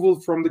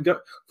approval from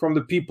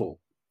the people.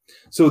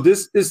 So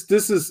is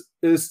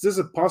this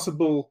a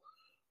possible?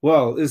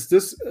 Well, is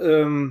this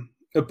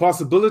a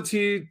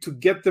possibility to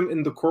get them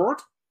in the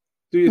court?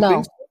 Do you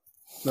think so?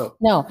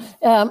 No.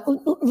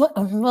 Well,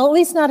 at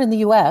least not in the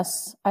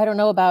U.S. I don't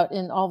know about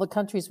in all the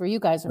countries where you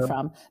guys are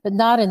from, but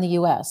not in the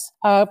U.S.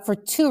 For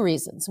two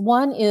reasons.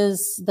 One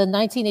is the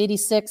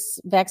 1986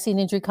 Vaccine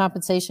Injury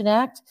Compensation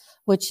Act,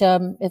 which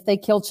if they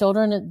kill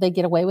children, they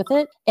get away with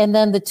it. And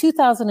then the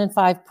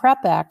 2005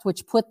 PrEP Act,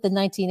 which put the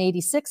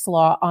 1986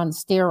 law on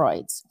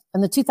steroids.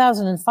 And the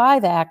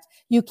 2005 Act,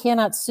 you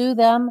cannot sue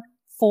them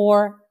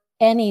for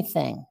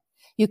anything.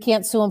 You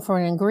can't sue them for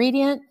an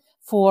ingredient,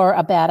 for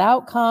a bad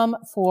outcome,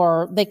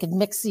 they could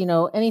mix,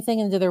 anything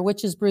into their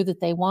witch's brew that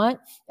they want,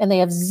 and they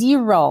have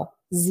zero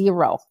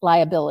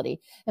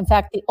liability. In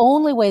fact, the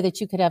only way that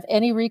you could have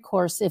any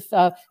recourse if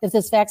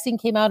this vaccine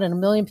came out and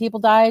 1 million people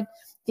died,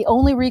 the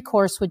only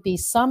recourse would be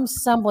some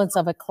semblance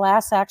of a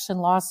class action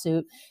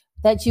lawsuit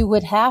that you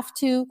would have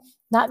to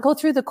not go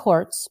through the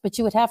courts, but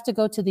you would have to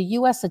go to the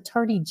U.S.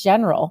 Attorney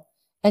General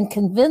and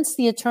convince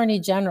the Attorney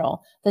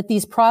General that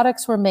these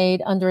products were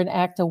made under an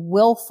act of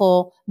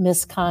willful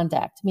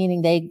misconduct,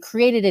 meaning they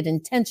created it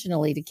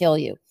intentionally to kill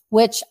you,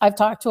 which I've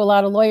talked to a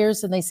lot of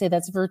lawyers and they say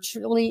that's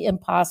virtually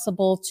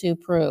impossible to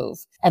prove.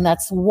 And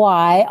that's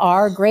why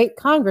our great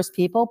Congress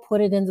people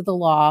put it into the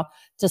law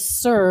to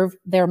serve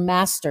their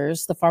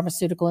masters, the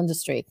pharmaceutical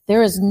industry.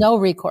 There is no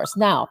recourse.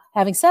 Now,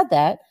 having said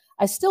that,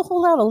 I still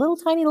hold out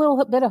a tiny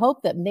little bit of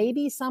hope that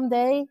maybe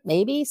someday,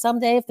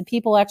 if the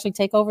people actually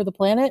take over the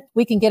planet,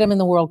 we can get them in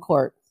the world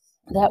court,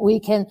 that we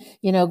can,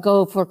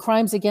 go for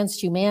crimes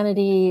against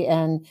humanity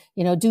and,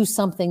 do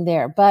something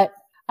there. But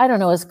I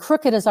don't know, as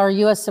crooked as our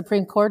U.S.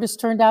 Supreme Court has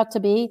turned out to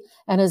be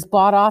and as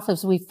bought off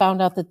as we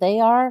found out that they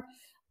are,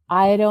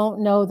 I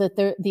don't know that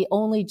the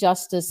only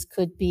justice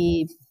could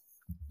be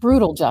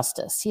brutal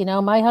justice.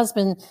 My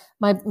husband,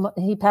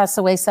 he passed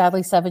away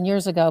sadly 7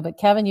 years ago, but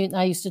Kevin, you and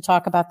I used to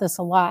talk about this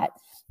a lot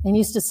and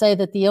used to say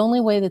that the only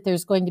way that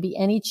there's going to be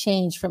any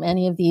change from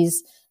any of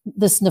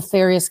this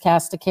nefarious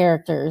cast of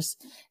characters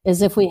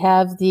is if we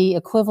have the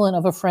equivalent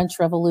of a French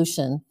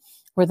Revolution,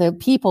 where the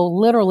people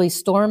literally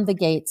stormed the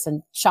gates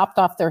and chopped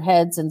off their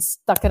heads and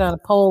stuck it on a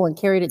pole and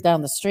carried it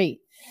down the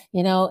street,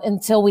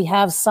 until we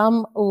have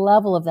some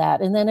level of that.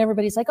 And then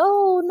everybody's like,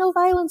 oh, no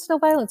violence, no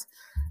violence.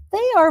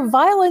 They are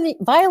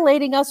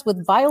violating us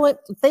with violent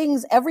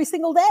things every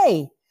single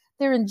day.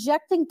 They're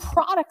injecting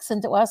products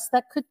into us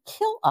that could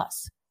kill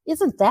us.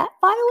 Isn't that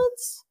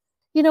violence?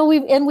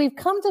 We've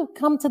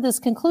come to this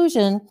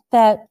conclusion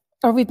that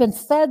or we've been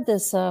fed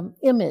this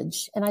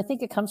image, and I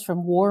think it comes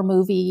from war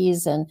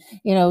movies and,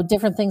 you know,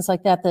 different things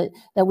like that,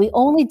 that we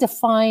only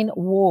define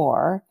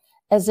war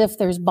as if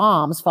there's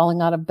bombs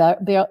falling out of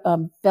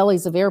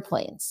bellies of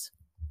airplanes.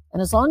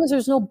 And as long as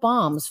there's no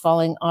bombs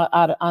falling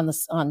out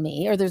on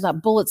me, or there's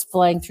not bullets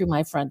flying through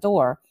my front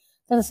door,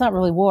 then it's not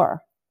really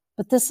war.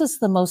 But this is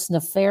the most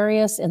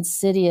nefarious,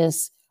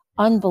 insidious,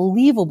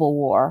 unbelievable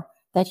war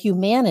that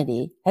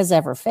humanity has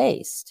ever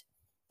faced.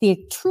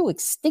 The true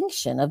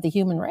extinction of the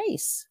human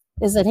race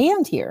is at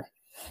hand here.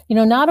 You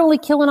know, not only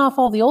killing off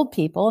all the old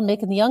people and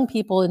making the young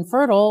people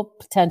infertile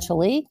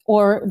potentially,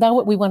 or now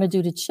what we want to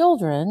do to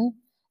children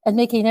and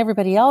making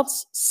everybody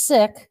else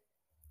sick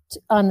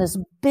on this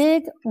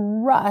big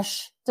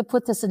rush to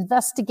put this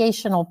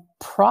investigational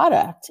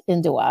product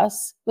into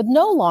us with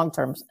no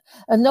long-term,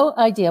 no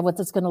idea what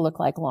that's going to look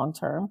like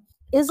long-term.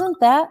 Isn't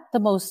that the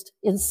most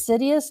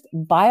insidious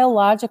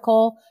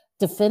biological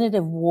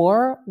definitive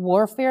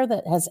warfare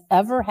that has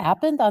ever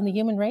happened on the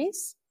human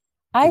race?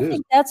 I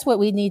think that's what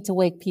we need to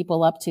wake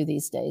people up to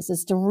these days,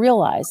 is to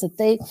realize that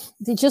they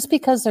just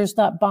because there's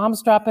not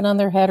bombs dropping on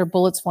their head or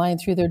bullets flying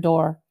through their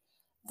door,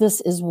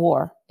 this is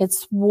war.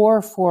 It's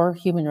war for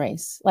human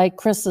race. Like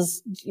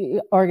Chris's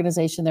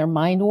organization, their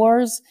Mind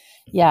Wars.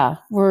 Yeah,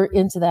 we're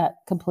into that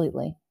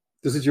completely.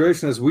 The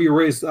situation as we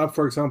raised up,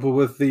 for example,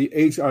 with the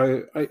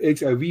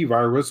HIV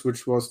virus,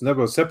 which was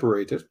never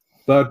separated,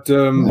 but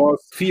was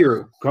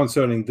fear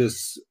concerning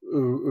this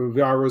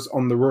virus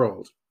on the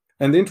world.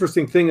 And the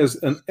interesting thing is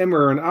an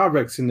mRNA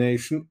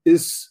vaccination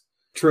is,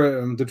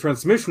 the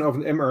transmission of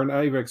an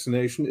mRNA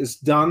vaccination is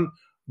done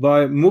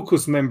by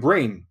mucous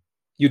membrane.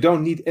 You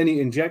don't need any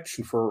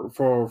injection for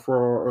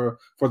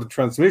the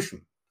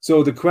transmission.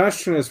 So the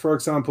question is, for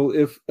example,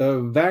 if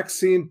a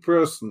vaccine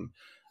person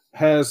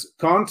has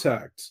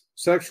contact,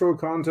 sexual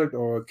contact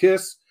or a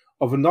kiss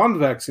of a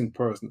non-vaccine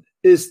person,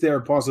 is there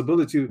a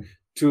possibility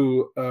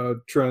to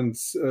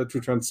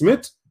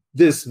transmit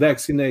this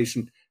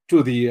vaccination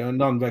to the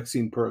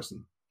non-vaccine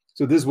person?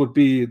 So this would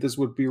be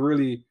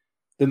really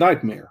the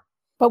nightmare.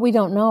 But we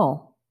don't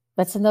know.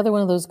 That's another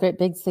one of those great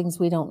big things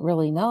we don't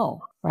really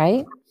know,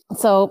 right?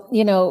 So,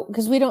 you know,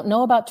 because we don't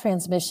know about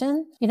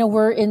transmission, you know,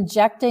 we're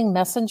injecting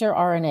messenger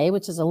RNA,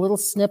 which is a little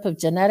snip of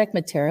genetic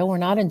material. We're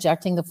not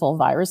injecting the full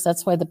virus.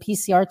 That's why the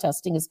PCR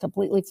testing is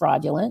completely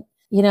fraudulent,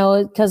 you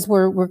know, because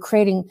we're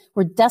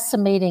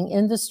decimating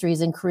industries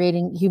and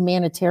creating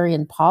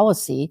humanitarian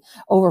policy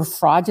over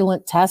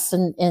fraudulent tests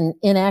and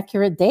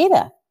inaccurate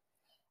data.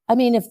 I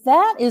mean, if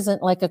that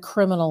isn't like a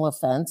criminal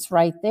offense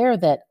right there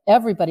that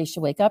everybody should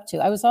wake up to.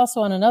 I was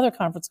also on another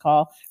conference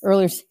call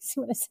earlier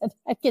when I said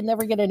I could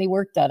never get any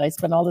work done. I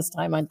spend all this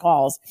time on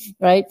calls,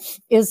 right?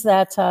 Is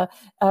that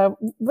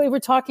we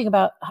were talking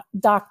about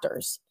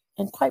doctors.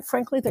 And quite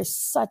frankly, they're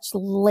such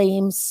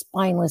lame,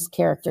 spineless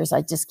characters.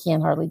 I just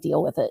can't hardly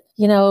deal with it.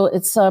 You know,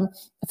 it's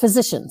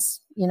physicians,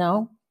 you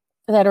know,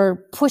 that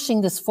are pushing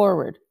this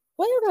forward.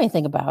 Well, they don't know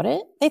anything about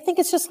it. They think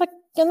it's just like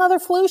another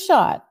flu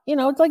shot, you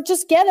know, it's like,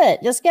 just get it.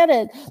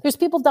 There's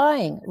people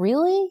dying.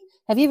 Really?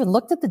 Have you even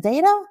looked at the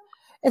data?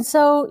 And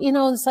so, you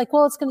know, it's like,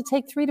 well, it's going to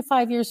take 3 to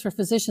 5 years for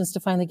physicians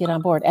to finally get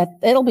on board.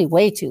 It'll be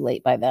way too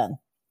late by then,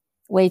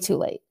 way too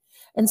late.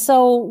 And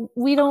so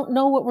we don't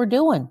know what we're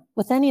doing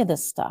with any of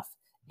this stuff.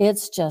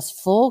 It's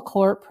just full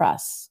court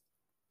press,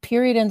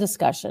 period, in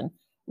discussion.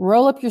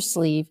 Roll up your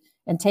sleeve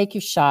and take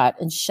your shot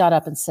and shut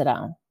up and sit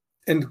down.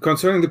 And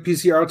concerning the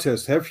PCR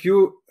test, have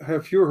you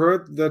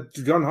heard that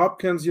Johns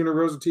Hopkins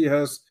University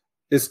has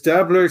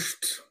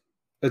established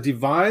a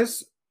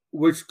device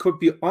which could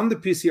be on the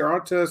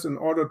PCR test in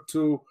order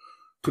to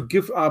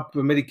give up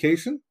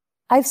medication?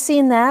 I've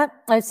seen that.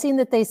 I've seen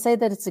that they say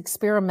that it's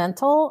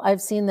experimental. I've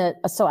seen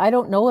that. So I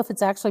don't know if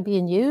it's actually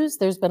being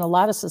used. There's been a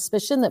lot of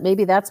suspicion that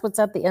maybe that's what's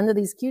at the end of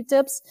these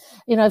Q-tips.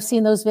 You know, I've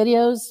seen those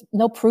videos.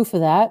 No proof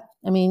of that.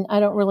 I mean, I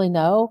don't really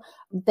know.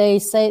 They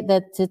say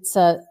that it's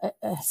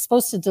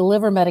supposed to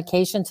deliver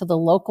medication to the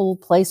local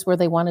place where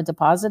they want to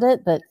deposit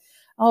it. But,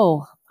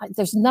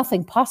 there's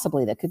nothing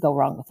possibly that could go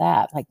wrong with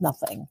that. Like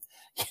nothing.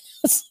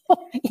 So,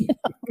 you know,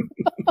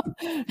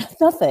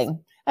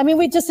 nothing. I mean,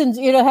 we just,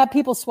 you know, have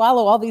people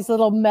swallow all these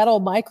little metal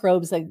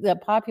microbes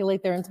that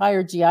populate their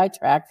entire GI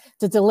tract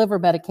to deliver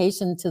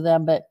medication to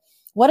them. But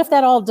what if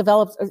that all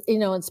develops, you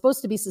know, it's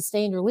supposed to be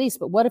sustained release,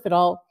 but what if it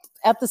all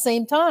at the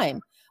same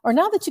time? Or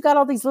now that you got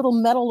all these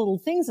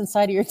little things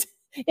inside of your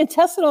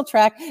intestinal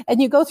tract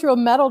and you go through a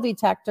metal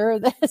detector,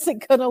 that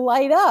isn't going to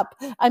light up.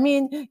 I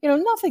mean, you know,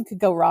 nothing could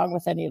go wrong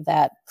with any of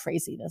that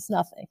craziness,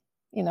 nothing.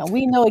 You know,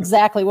 we know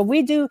exactly when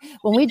we do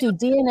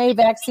DNA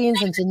vaccines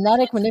and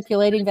genetic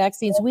manipulating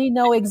vaccines, we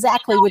know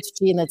exactly which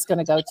gene it's going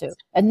to go to,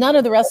 and none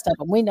of the rest of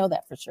them. We know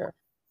that for sure.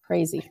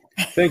 Crazy.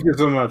 Thank you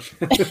so much.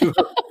 if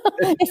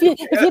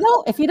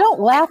you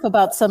don't laugh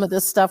about some of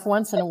this stuff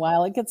once in a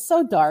while, it gets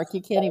so dark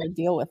you can't even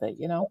deal with it.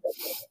 You know.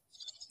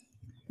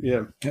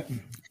 Yeah.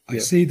 I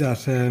see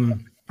that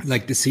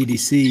like the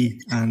CDC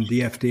and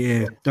the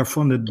FDA, they're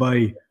funded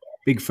by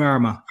big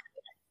pharma,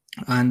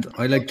 and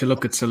I like to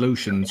look at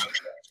solutions.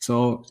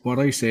 So what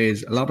I say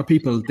is a lot of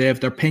people, they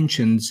have their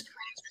pensions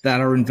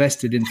that are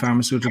invested in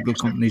pharmaceutical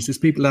companies. There's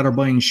people that are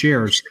buying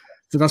shares.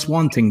 So that's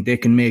one thing they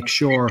can make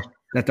sure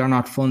that they're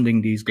not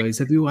funding these guys.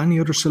 Have you any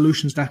other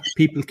solutions that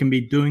people can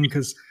be doing?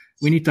 Because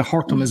we need to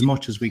hurt them as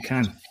much as we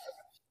can.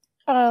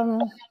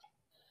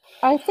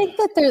 I think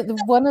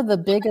that one of the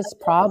biggest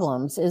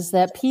problems is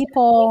that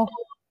people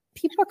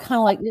are kind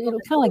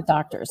of like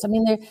doctors. I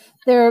mean,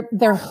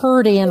 they're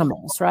herd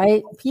animals,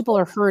 right? People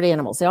are herd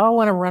animals. They all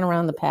want to run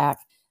around the pack,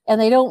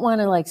 and they don't want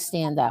to like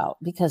stand out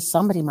because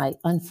somebody might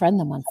unfriend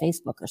them on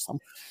Facebook or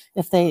something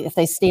if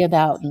they stand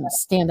out and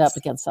stand up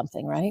against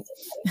something, right?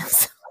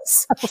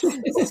 So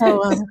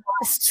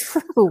it's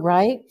true,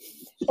 right?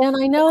 And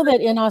I know that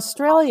in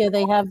Australia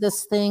they have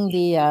this thing,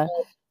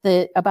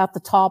 the about the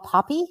tall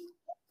poppy.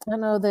 I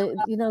know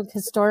that,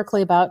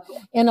 historically about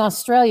in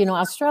Australia,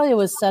 Australia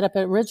was set up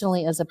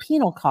originally as a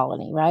penal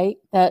colony, right?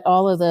 That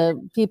all of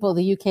the people of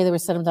the UK, they were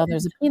set up down there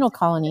as a penal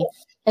colony.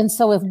 And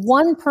so if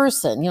one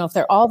person, if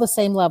they're all the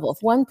same level,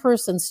 if one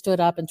person stood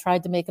up and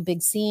tried to make a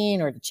big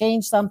scene or to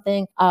change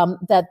something,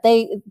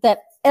 that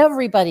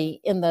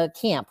everybody in the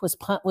camp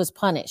was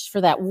punished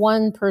for that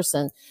one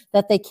person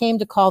that they came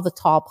to call the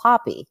tall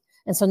poppy.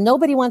 And so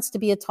nobody wants to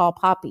be a tall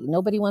poppy.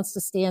 Nobody wants to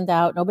stand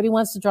out. Nobody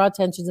wants to draw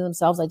attention to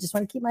themselves. I just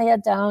want to keep my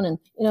head down and,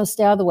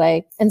 stay out of the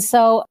way. And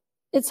so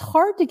it's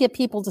hard to get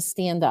people to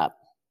stand up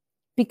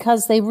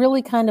because they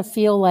really kind of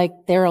feel like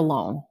they're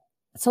alone.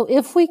 So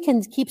if we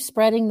can keep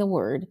spreading the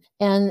word,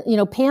 and,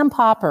 Pam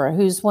Popper,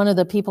 who's one of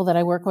the people that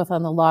I work with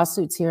on the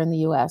lawsuits here in the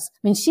US, I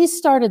mean, she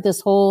started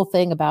this whole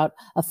thing about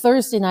a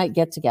Thursday night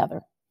get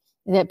together.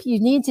 That you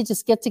need to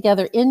just get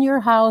together in your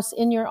house,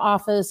 in your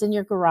office, in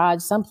your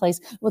garage, someplace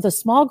with a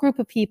small group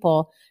of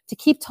people to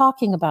keep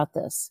talking about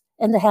this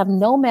and to have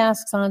no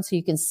masks on so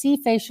you can see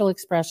facial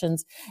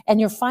expressions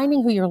and you're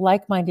finding who your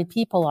like-minded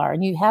people are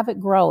and you have it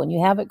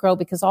grow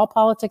because all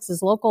politics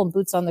is local and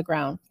boots on the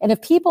ground. And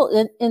if people,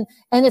 and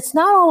it's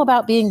not all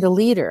about being the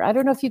leader. I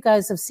don't know if you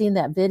guys have seen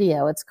that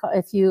video. It's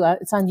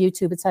on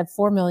YouTube. It's had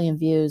 4 million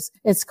views.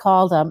 It's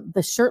called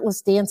The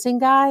Shirtless Dancing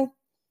Guy.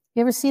 You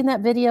ever seen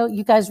that video?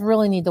 You guys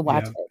really need to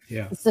watch it.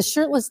 Yeah. It's the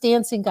shirtless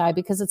dancing guy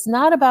because it's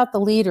not about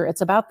the leader.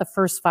 It's about the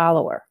first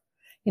follower,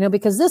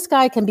 because this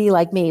guy can be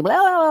like me, blah,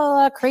 blah, blah,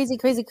 blah, crazy,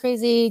 crazy,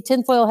 crazy,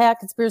 tinfoil hat,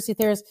 conspiracy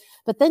theorist.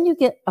 But then you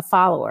get a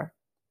follower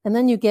and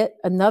then you get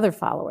another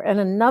follower and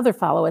another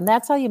follower. And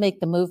that's how you make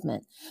the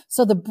movement.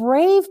 So the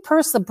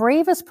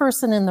bravest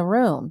person in the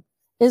room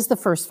is the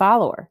first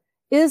follower,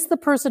 is the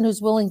person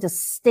who's willing to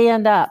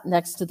stand up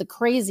next to the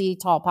crazy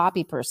tall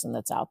poppy person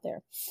that's out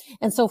there.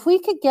 And so if we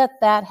could get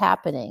that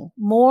happening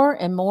more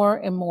and more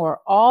and more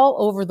all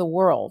over the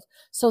world,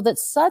 so that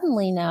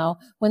suddenly now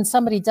when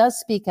somebody does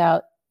speak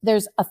out,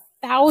 there's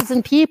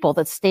 1,000 people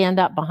that stand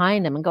up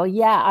behind them and go,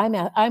 yeah,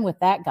 I'm with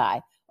that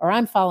guy, or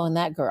I'm following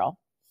that girl,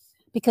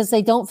 because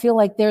they don't feel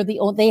like they're the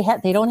only,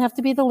 they don't have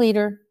to be the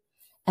leader,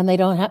 and they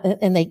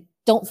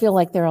don't feel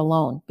like they're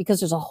alone because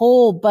there's a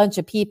whole bunch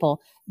of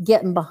people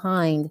getting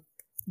behind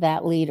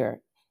that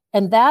leader.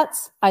 And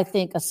that's, I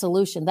think, a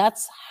solution.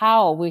 That's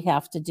how we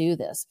have to do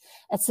this.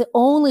 That's the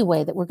only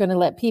way that we're going to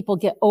let people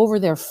get over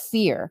their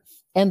fear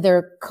and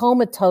their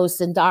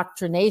comatose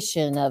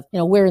indoctrination of,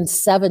 wearing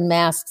 7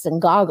 masks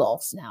and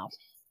goggles now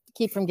to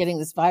keep from getting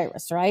this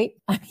virus, right?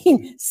 I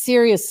mean,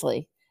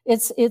 seriously,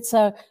 it's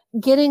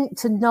getting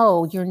to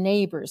know your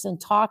neighbors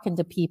and talking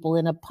to people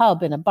in a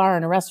pub, in a bar,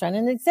 in a restaurant.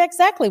 And it's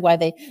exactly why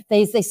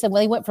they said,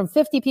 well, they went from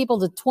 50 people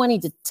to 20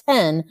 to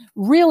 10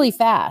 really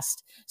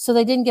fast. So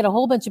they didn't get a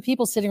whole bunch of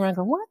people sitting around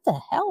going, what the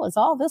hell is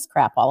all this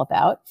crap all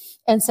about?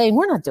 And saying,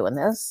 we're not doing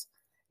this.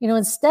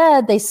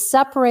 Instead, they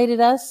separated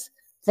us.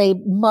 They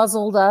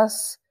muzzled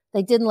us.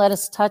 They didn't let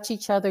us touch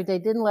each other. They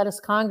didn't let us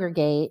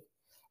congregate.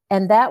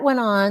 And that went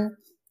on.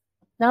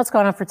 Now it's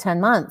gone on for 10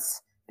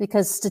 months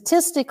because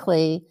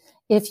statistically,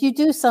 if you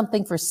do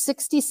something for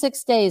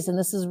 66 days, and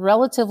this is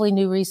relatively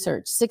new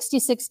research,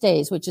 66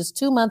 days, which is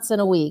 2 months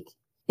and a week,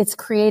 it's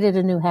created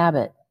a new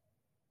habit.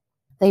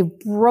 They've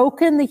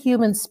broken the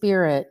human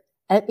spirit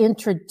and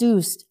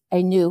introduced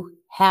a new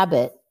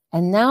habit.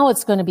 And now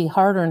it's going to be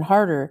harder and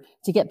harder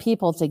to get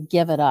people to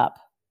give it up.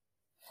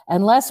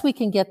 Unless we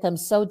can get them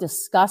so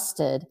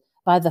disgusted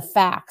by the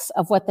facts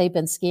of what they've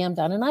been scammed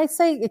on. And I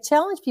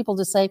challenge people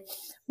to say,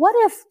 what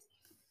if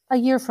a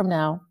year from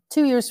now,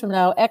 2 years from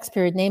now, X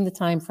period, name the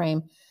time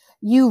frame,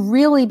 you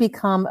really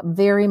become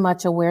very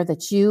much aware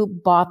that you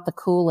bought the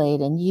Kool-Aid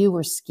and you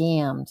were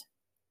scammed?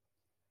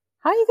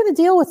 How are you going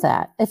to deal with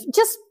that? If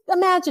just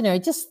imaginary,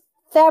 just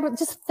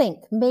think,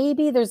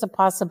 maybe there's a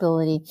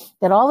possibility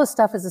that all this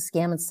stuff is a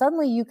scam and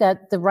suddenly you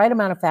got the right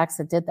amount of facts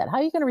that did that. How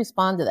are you going to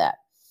respond to that?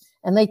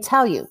 And they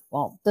tell you,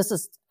 well, this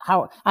is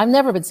how I've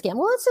never been scammed.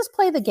 Well, let's just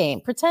play the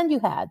game. Pretend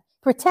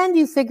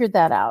you figured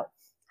that out.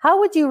 How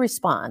would you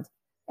respond?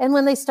 And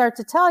when they start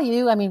to tell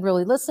you,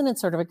 really listen and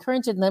sort of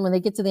encourage it. And then when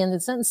they get to the end of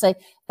the sentence, say,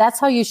 that's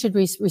how you should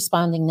be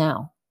responding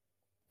now,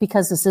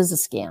 because this is a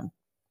scam.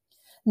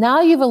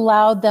 Now you've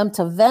allowed them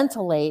to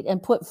ventilate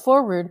and put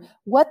forward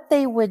what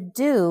they would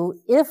do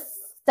if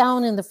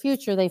down in the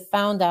future they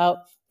found out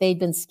they'd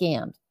been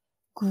scammed.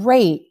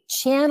 Great.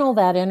 Channel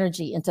that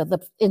energy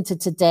into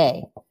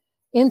today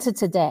into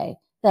today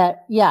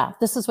that, yeah,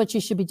 this is what you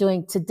should be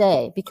doing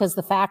today because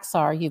the facts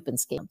are you've been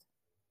scammed.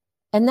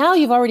 And now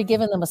you've already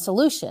given them a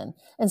solution.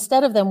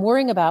 Instead of them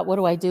worrying about what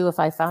do I do if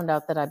I found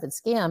out that I've been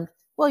scammed?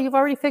 Well, you've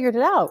already figured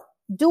it out.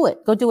 Do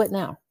it. Go do it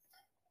now.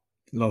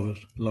 Love it.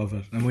 Love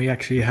it. And we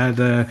actually had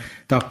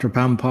Dr.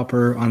 Pam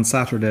Popper on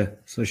Saturday.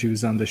 So she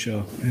was on the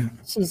show. Yeah.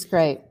 She's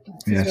great.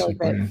 She's really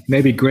great. Brilliant.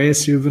 Maybe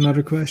Grace, you have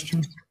another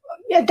question?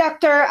 Yeah,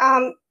 Dr.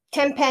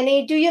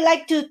 Tenpenny, do you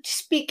like to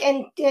speak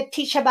and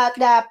teach about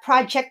the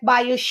Project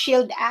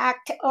BioShield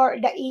Act or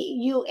the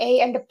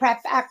EUA and the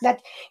PrEP Act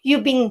that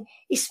you've been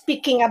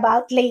speaking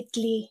about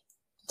lately?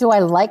 Do I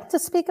like to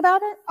speak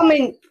about it? I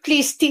mean,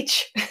 please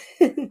teach.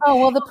 Oh,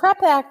 well, the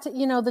PrEP Act,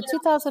 you know, the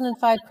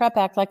 2005 PrEP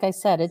Act, like I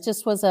said, it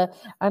just was a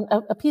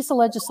piece of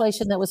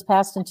legislation that was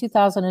passed in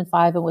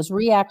 2005 and was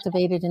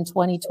reactivated in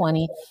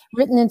 2020,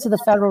 written into the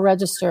Federal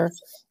Register,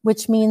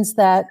 which means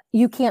that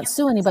you can't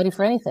sue anybody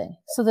for anything.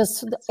 So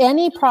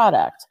any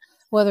product,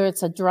 whether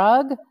it's a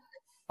drug,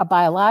 a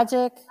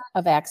biologic,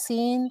 a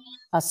vaccine,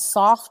 a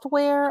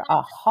software,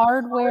 a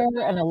hardware,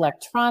 an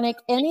electronic,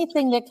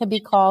 anything that can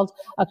be called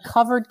a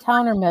covered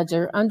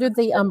countermeasure under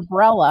the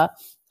umbrella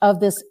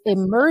of this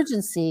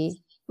emergency,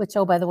 which,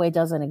 oh, by the way,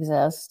 doesn't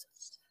exist.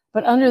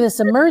 But under this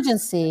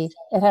emergency,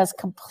 it has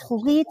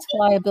complete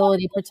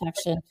liability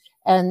protection.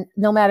 And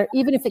no matter,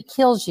 even if it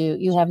kills you,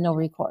 you have no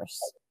recourse.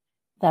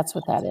 That's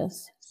what that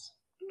is.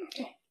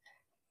 Okay.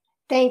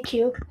 Thank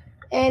you.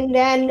 And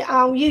then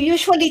you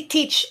usually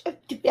teach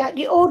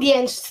the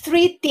audience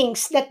 3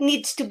 things that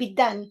needs to be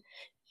done.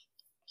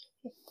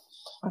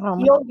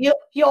 You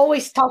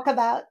always talk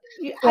about.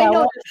 I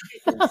know.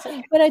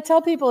 What I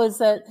tell people is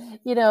that,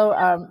 you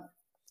know,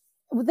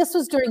 this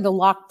was during the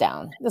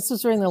lockdown. This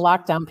was during the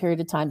lockdown period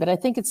of time, but I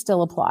think it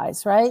still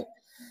applies, right?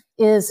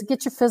 Is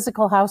get your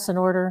physical house in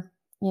order.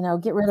 You know,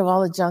 get rid of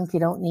all the junk you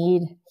don't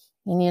need.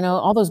 And, you know,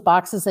 all those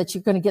boxes that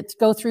you're going to get to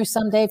go through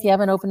someday, if you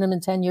haven't opened them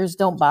in 10 years,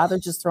 don't bother,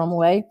 just throw them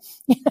away.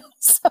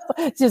 So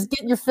just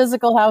get your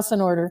physical house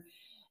in order,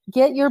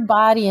 get your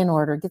body in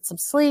order, get some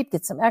sleep,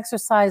 get some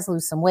exercise,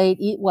 lose some weight,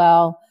 eat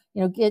well,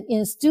 you know,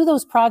 do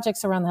those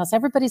projects around the house.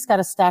 Everybody's got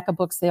a stack of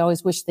books they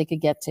always wish they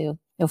could get to.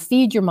 You know,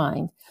 feed your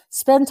mind.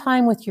 Spend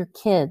time with your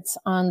kids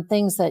on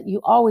things that you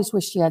always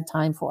wish you had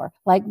time for,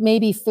 like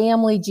maybe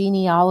family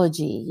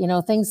genealogy, you know,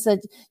 things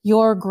that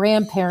your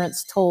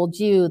grandparents told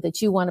you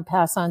that you want to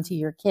pass on to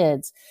your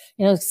kids.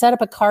 You know, set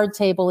up a card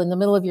table in the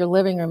middle of your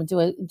living room and do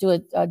a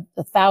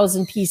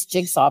 1,000-piece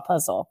jigsaw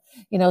puzzle,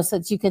 you know, so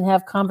that you can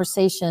have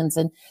conversations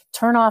and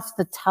turn off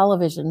the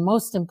television.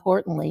 Most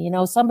importantly, you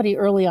know, somebody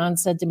early on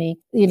said to me,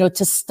 you know,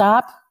 to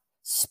stop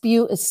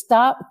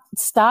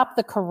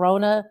the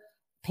corona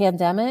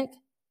pandemic,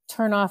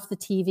 turn off the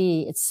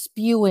TV. It's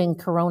spewing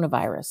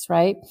coronavirus,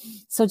 right?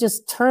 So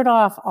just turn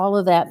off all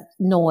of that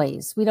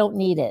noise. We don't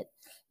need it,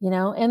 you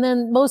know? And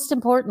then most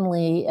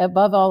importantly,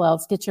 above all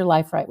else, get your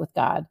life right with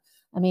God.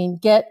 I mean,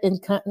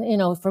 you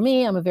know, for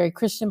me, I'm a very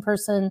Christian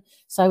person.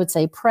 So I would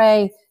say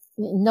pray,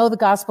 know the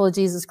gospel of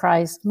Jesus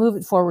Christ, move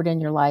it forward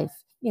in your life,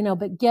 you know,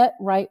 but get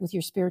right with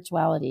your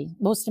spirituality.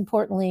 Most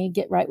importantly,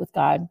 get right with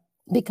God.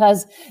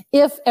 Because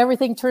if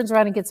everything turns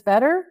around and gets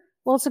better,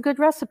 well, it's a good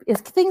recipe. If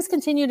things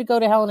continue to go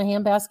to hell in a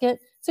handbasket,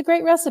 it's a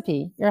great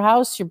recipe. Your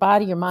house, your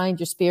body, your mind,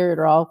 your spirit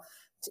are all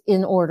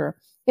in order.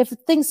 If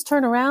things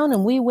turn around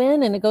and we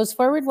win and it goes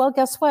forward, well,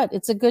 guess what?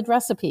 It's a good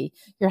recipe.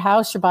 Your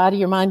house, your body,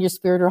 your mind, your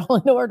spirit are all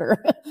in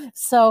order.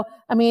 So,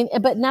 I mean,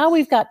 but now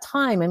we've got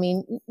time. I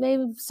mean,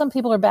 maybe some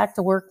people are back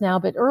to work now,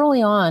 but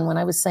early on when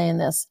I was saying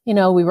this, you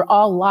know, we were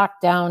all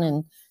locked down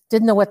and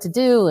didn't know what to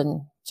do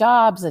and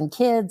jobs and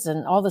kids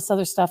and all this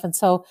other stuff. And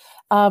so,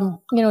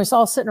 you know, it's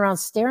all sitting around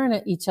staring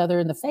at each other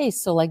in the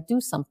face. So like,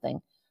 do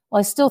something. Well,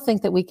 I still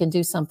think that we can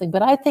do something,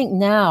 but I think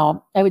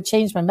now I would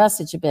change my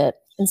message a bit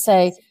and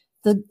say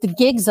the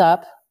gig's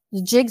up,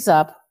 the jig's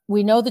up.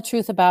 We know the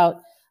truth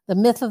about the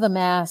myth of the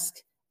mask,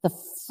 the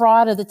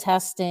fraud of the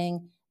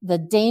testing, the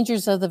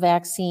dangers of the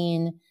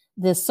vaccine.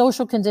 The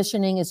social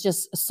conditioning is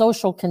just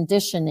social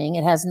conditioning.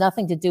 It has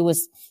nothing to do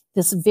with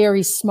this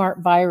very smart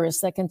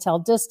virus that can tell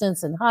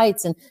distance and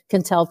heights and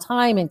can tell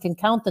time and can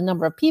count the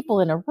number of people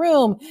in a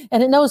room.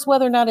 And it knows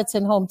whether or not it's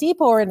in Home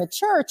Depot or in a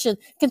church. It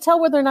can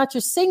tell whether or not you're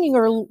singing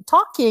or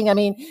talking. I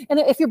mean, and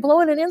if you're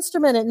blowing an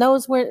instrument, it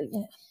knows where,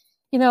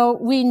 you know,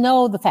 we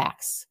know the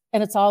facts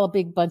and it's all a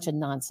big bunch of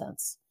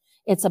nonsense.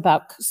 It's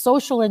about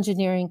social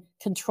engineering,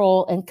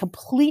 control, and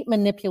complete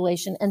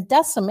manipulation and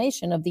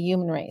decimation of the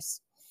human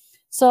race.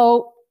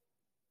 So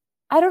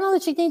I don't know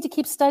that you need to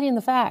keep studying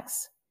the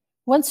facts.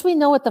 Once we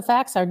know what the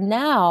facts are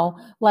now,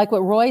 like what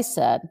Roy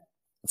said,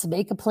 let's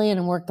make a plan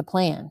and work the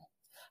plan.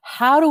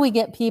 How do we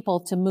get people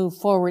to move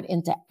forward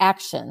into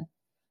action?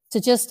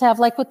 To just have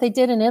like what they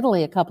did in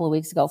Italy a couple of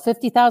weeks ago,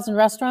 50,000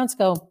 restaurants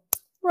go,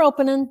 we're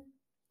opening,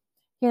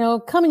 you know,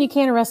 come and you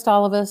can't arrest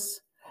all of us.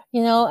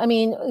 You know, I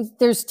mean,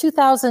 there's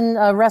 2,000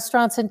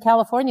 restaurants in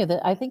California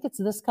that I think it's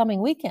this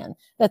coming weekend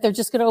that they're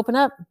just going to open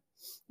up.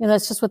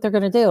 That's just what they're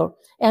going to do.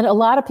 And a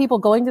lot of people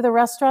going to the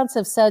restaurants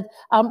have said,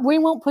 we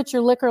won't put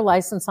your liquor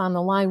license on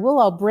the line. We'll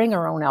all bring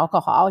our own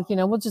alcohol.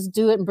 We'll just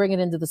do it and bring it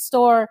into the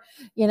store,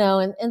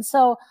 and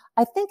so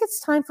I think it's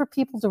time for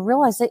people to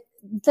realize that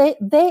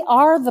they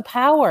are the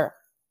power.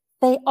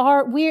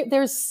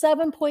 There's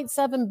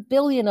 7.7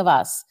 billion of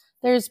us.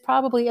 There's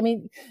probably,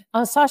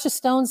 Sasha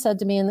Stone said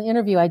to me in the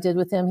interview I did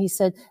with him, he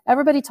said,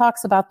 everybody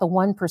talks about the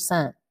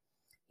 1%.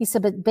 He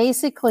said, but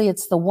basically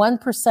it's the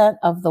 1%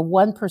 of the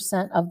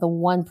 1% of the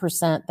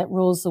 1% that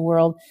rules the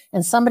world.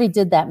 And somebody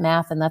did that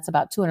math, and that's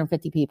about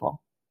 250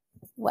 people.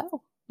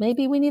 Well,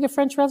 maybe we need a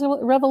French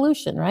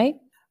Revolution, right?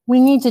 We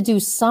need to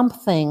do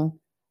something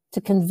to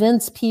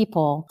convince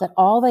people that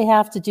all they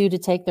have to do to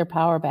take their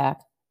power back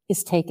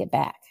is take it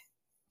back.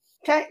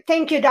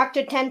 Thank you,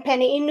 Dr.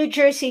 Tenpenny. In New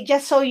Jersey,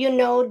 just so you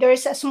know,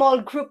 there's a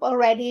small group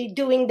already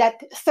doing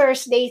that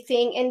Thursday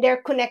thing, and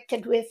they're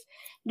connected with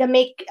the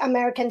Make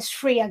Americans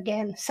Free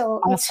Again. So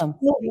awesome.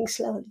 It's moving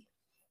slowly.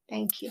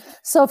 Thank you.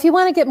 So if you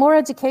want to get more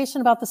education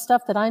about the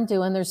stuff that I'm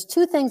doing, there's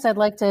two things I'd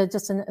like to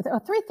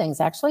three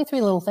things, actually, three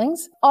little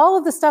things. All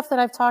of the stuff that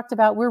I've talked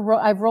about,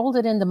 I've rolled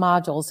it into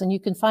modules, and you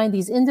can find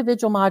these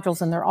individual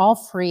modules, and they're all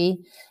free.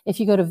 If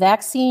you go to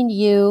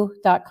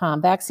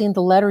vaccineu.com, vaccine,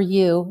 the letter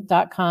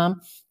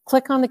U.com,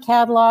 click on the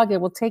catalog.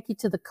 It will take you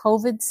to the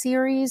COVID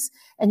series,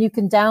 and you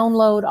can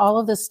download all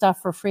of this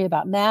stuff for free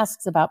about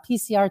masks, about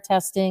PCR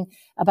testing,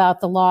 about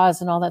the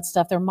laws and all that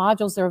stuff. They're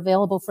modules. They're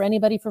available for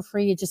anybody for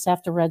free. You just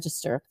have to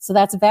register. So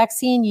that's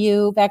vaccine,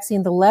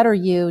 the letter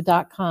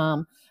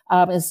U.com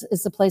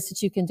is the place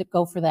that you can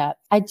go for that.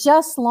 I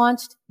just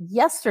launched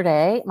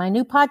yesterday my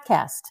new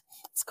podcast.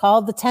 It's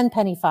called The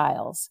Tenpenny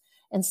Files.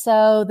 And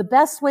so the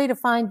best way to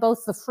find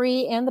both the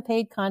free and the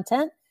paid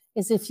content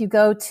is if you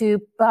go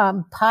to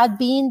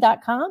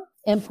podbean.com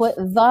and put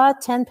the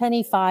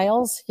Tenpenny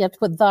Files. You have to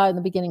put the in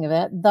the beginning of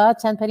it, the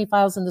Tenpenny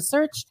Files in the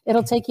search.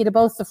 It'll take you to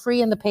both the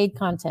free and the paid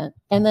content.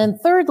 And then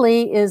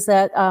thirdly is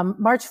that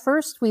March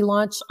 1st, we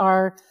launch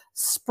our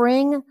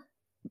spring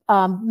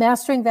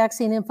Mastering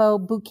Vaccine Info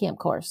Bootcamp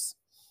course.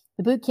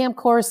 The bootcamp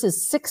course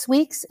is 6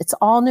 weeks. It's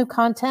all new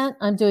content.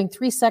 I'm doing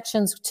 3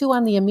 sections, 2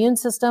 on the immune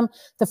system.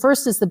 The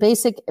first is the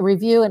basic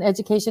review and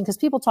education, because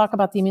people talk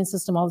about the immune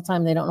system all the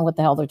time. They don't know what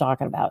the hell they're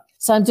talking about.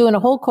 So I'm doing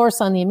a whole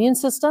course on the immune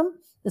system.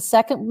 The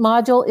second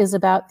module is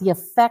about the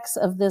effects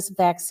of this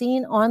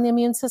vaccine on the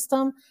immune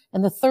system.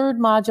 And the third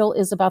module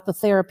is about the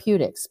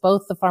therapeutics,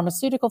 both the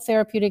pharmaceutical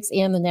therapeutics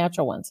and the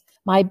natural ones.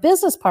 My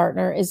business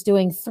partner is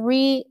doing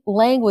 3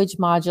 language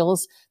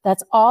modules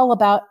that's all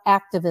about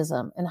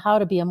activism and how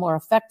to be a more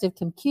effective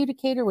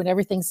communicator when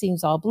everything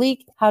seems all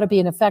bleak, how to be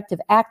an effective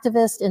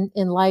activist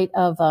in light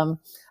of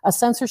a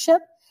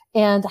censorship,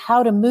 and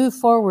how to move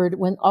forward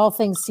when all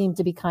things seem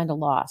to be kind of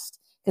lost.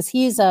 Because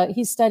he's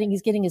getting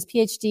his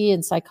PhD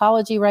in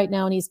psychology right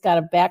now, and he's got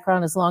a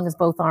background as long as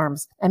both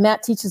arms. And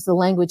Matt teaches the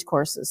language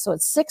courses. So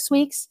it's 6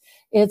 weeks.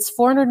 It's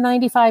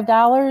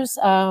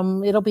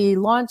 $495. It'll be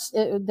launched.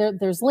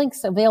 There's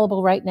links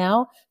available right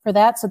now for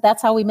that. So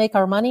that's how we make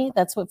our money.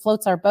 That's what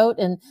floats our boat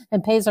and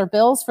pays our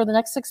bills for the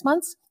next 6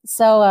 months.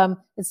 So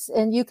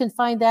and you can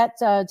find that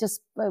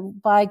just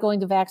by going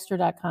to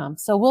Vaxxter.com.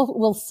 So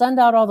we'll send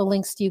out all the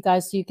links to you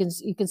guys so you can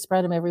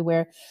spread them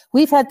everywhere.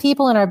 We've had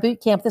people in our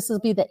boot camp. This will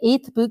be the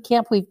 8th boot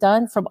camp we've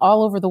done from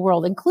all over the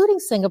world, including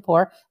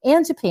Singapore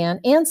and Japan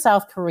and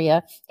South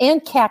Korea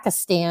and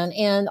Kazakhstan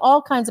and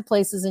all kinds of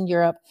places in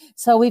Europe.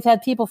 So we've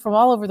had people from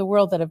all over the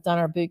world that have done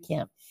our boot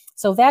camp.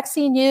 So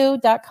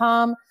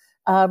vaccineu.com,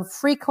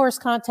 free course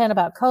content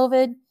about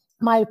COVID.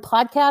 My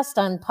podcast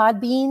on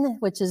Podbean,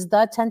 which is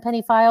the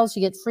Tenpenny Files.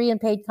 You get free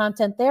and paid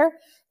content there.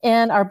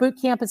 And our boot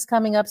camp is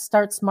coming up,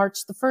 starts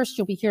March the 1st.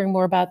 You'll be hearing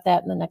more about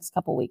that in the next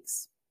couple of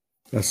weeks.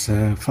 That's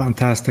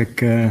fantastic,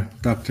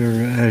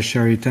 Dr.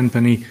 Sherri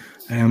Tenpenny.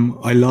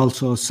 I'll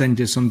also send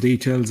you some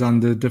details on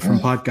the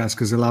different podcasts,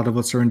 because a lot of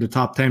us are in the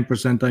top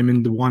 10%. I'm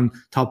in the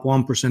top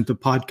 1% of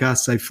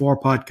podcasts. I have 4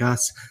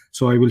 podcasts.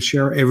 So I will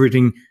share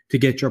everything to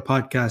get your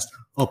podcast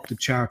up the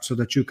chart so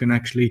that you can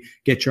actually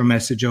get your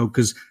message out.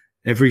 Because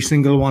every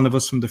single one of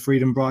us from the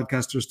Freedom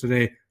Broadcasters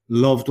today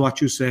loved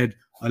what you said.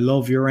 I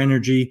love your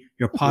energy,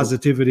 your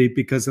positivity,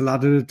 because a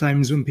lot of the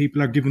times when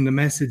people are giving the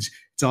message,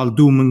 it's all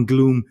doom and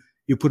gloom.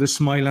 You put a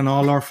smile on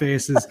all our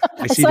faces.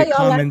 I see the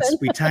comments.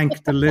 We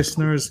thank the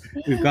listeners.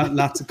 We've got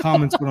lots of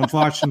comments, but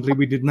unfortunately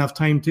we didn't have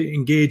time to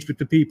engage with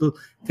the people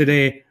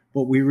today.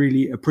 But we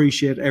really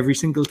appreciate every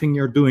single thing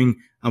you're doing,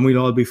 and we'll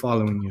all be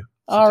following you.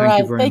 So all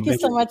right. Thank you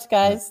so much,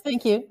 guys.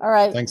 Thank you. All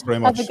right. Thanks very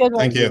much. Have a good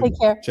one. Thank you. Take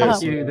care. Cheers.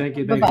 Thank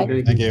you.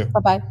 Thank you.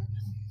 Bye-bye.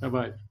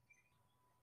 Bye-bye.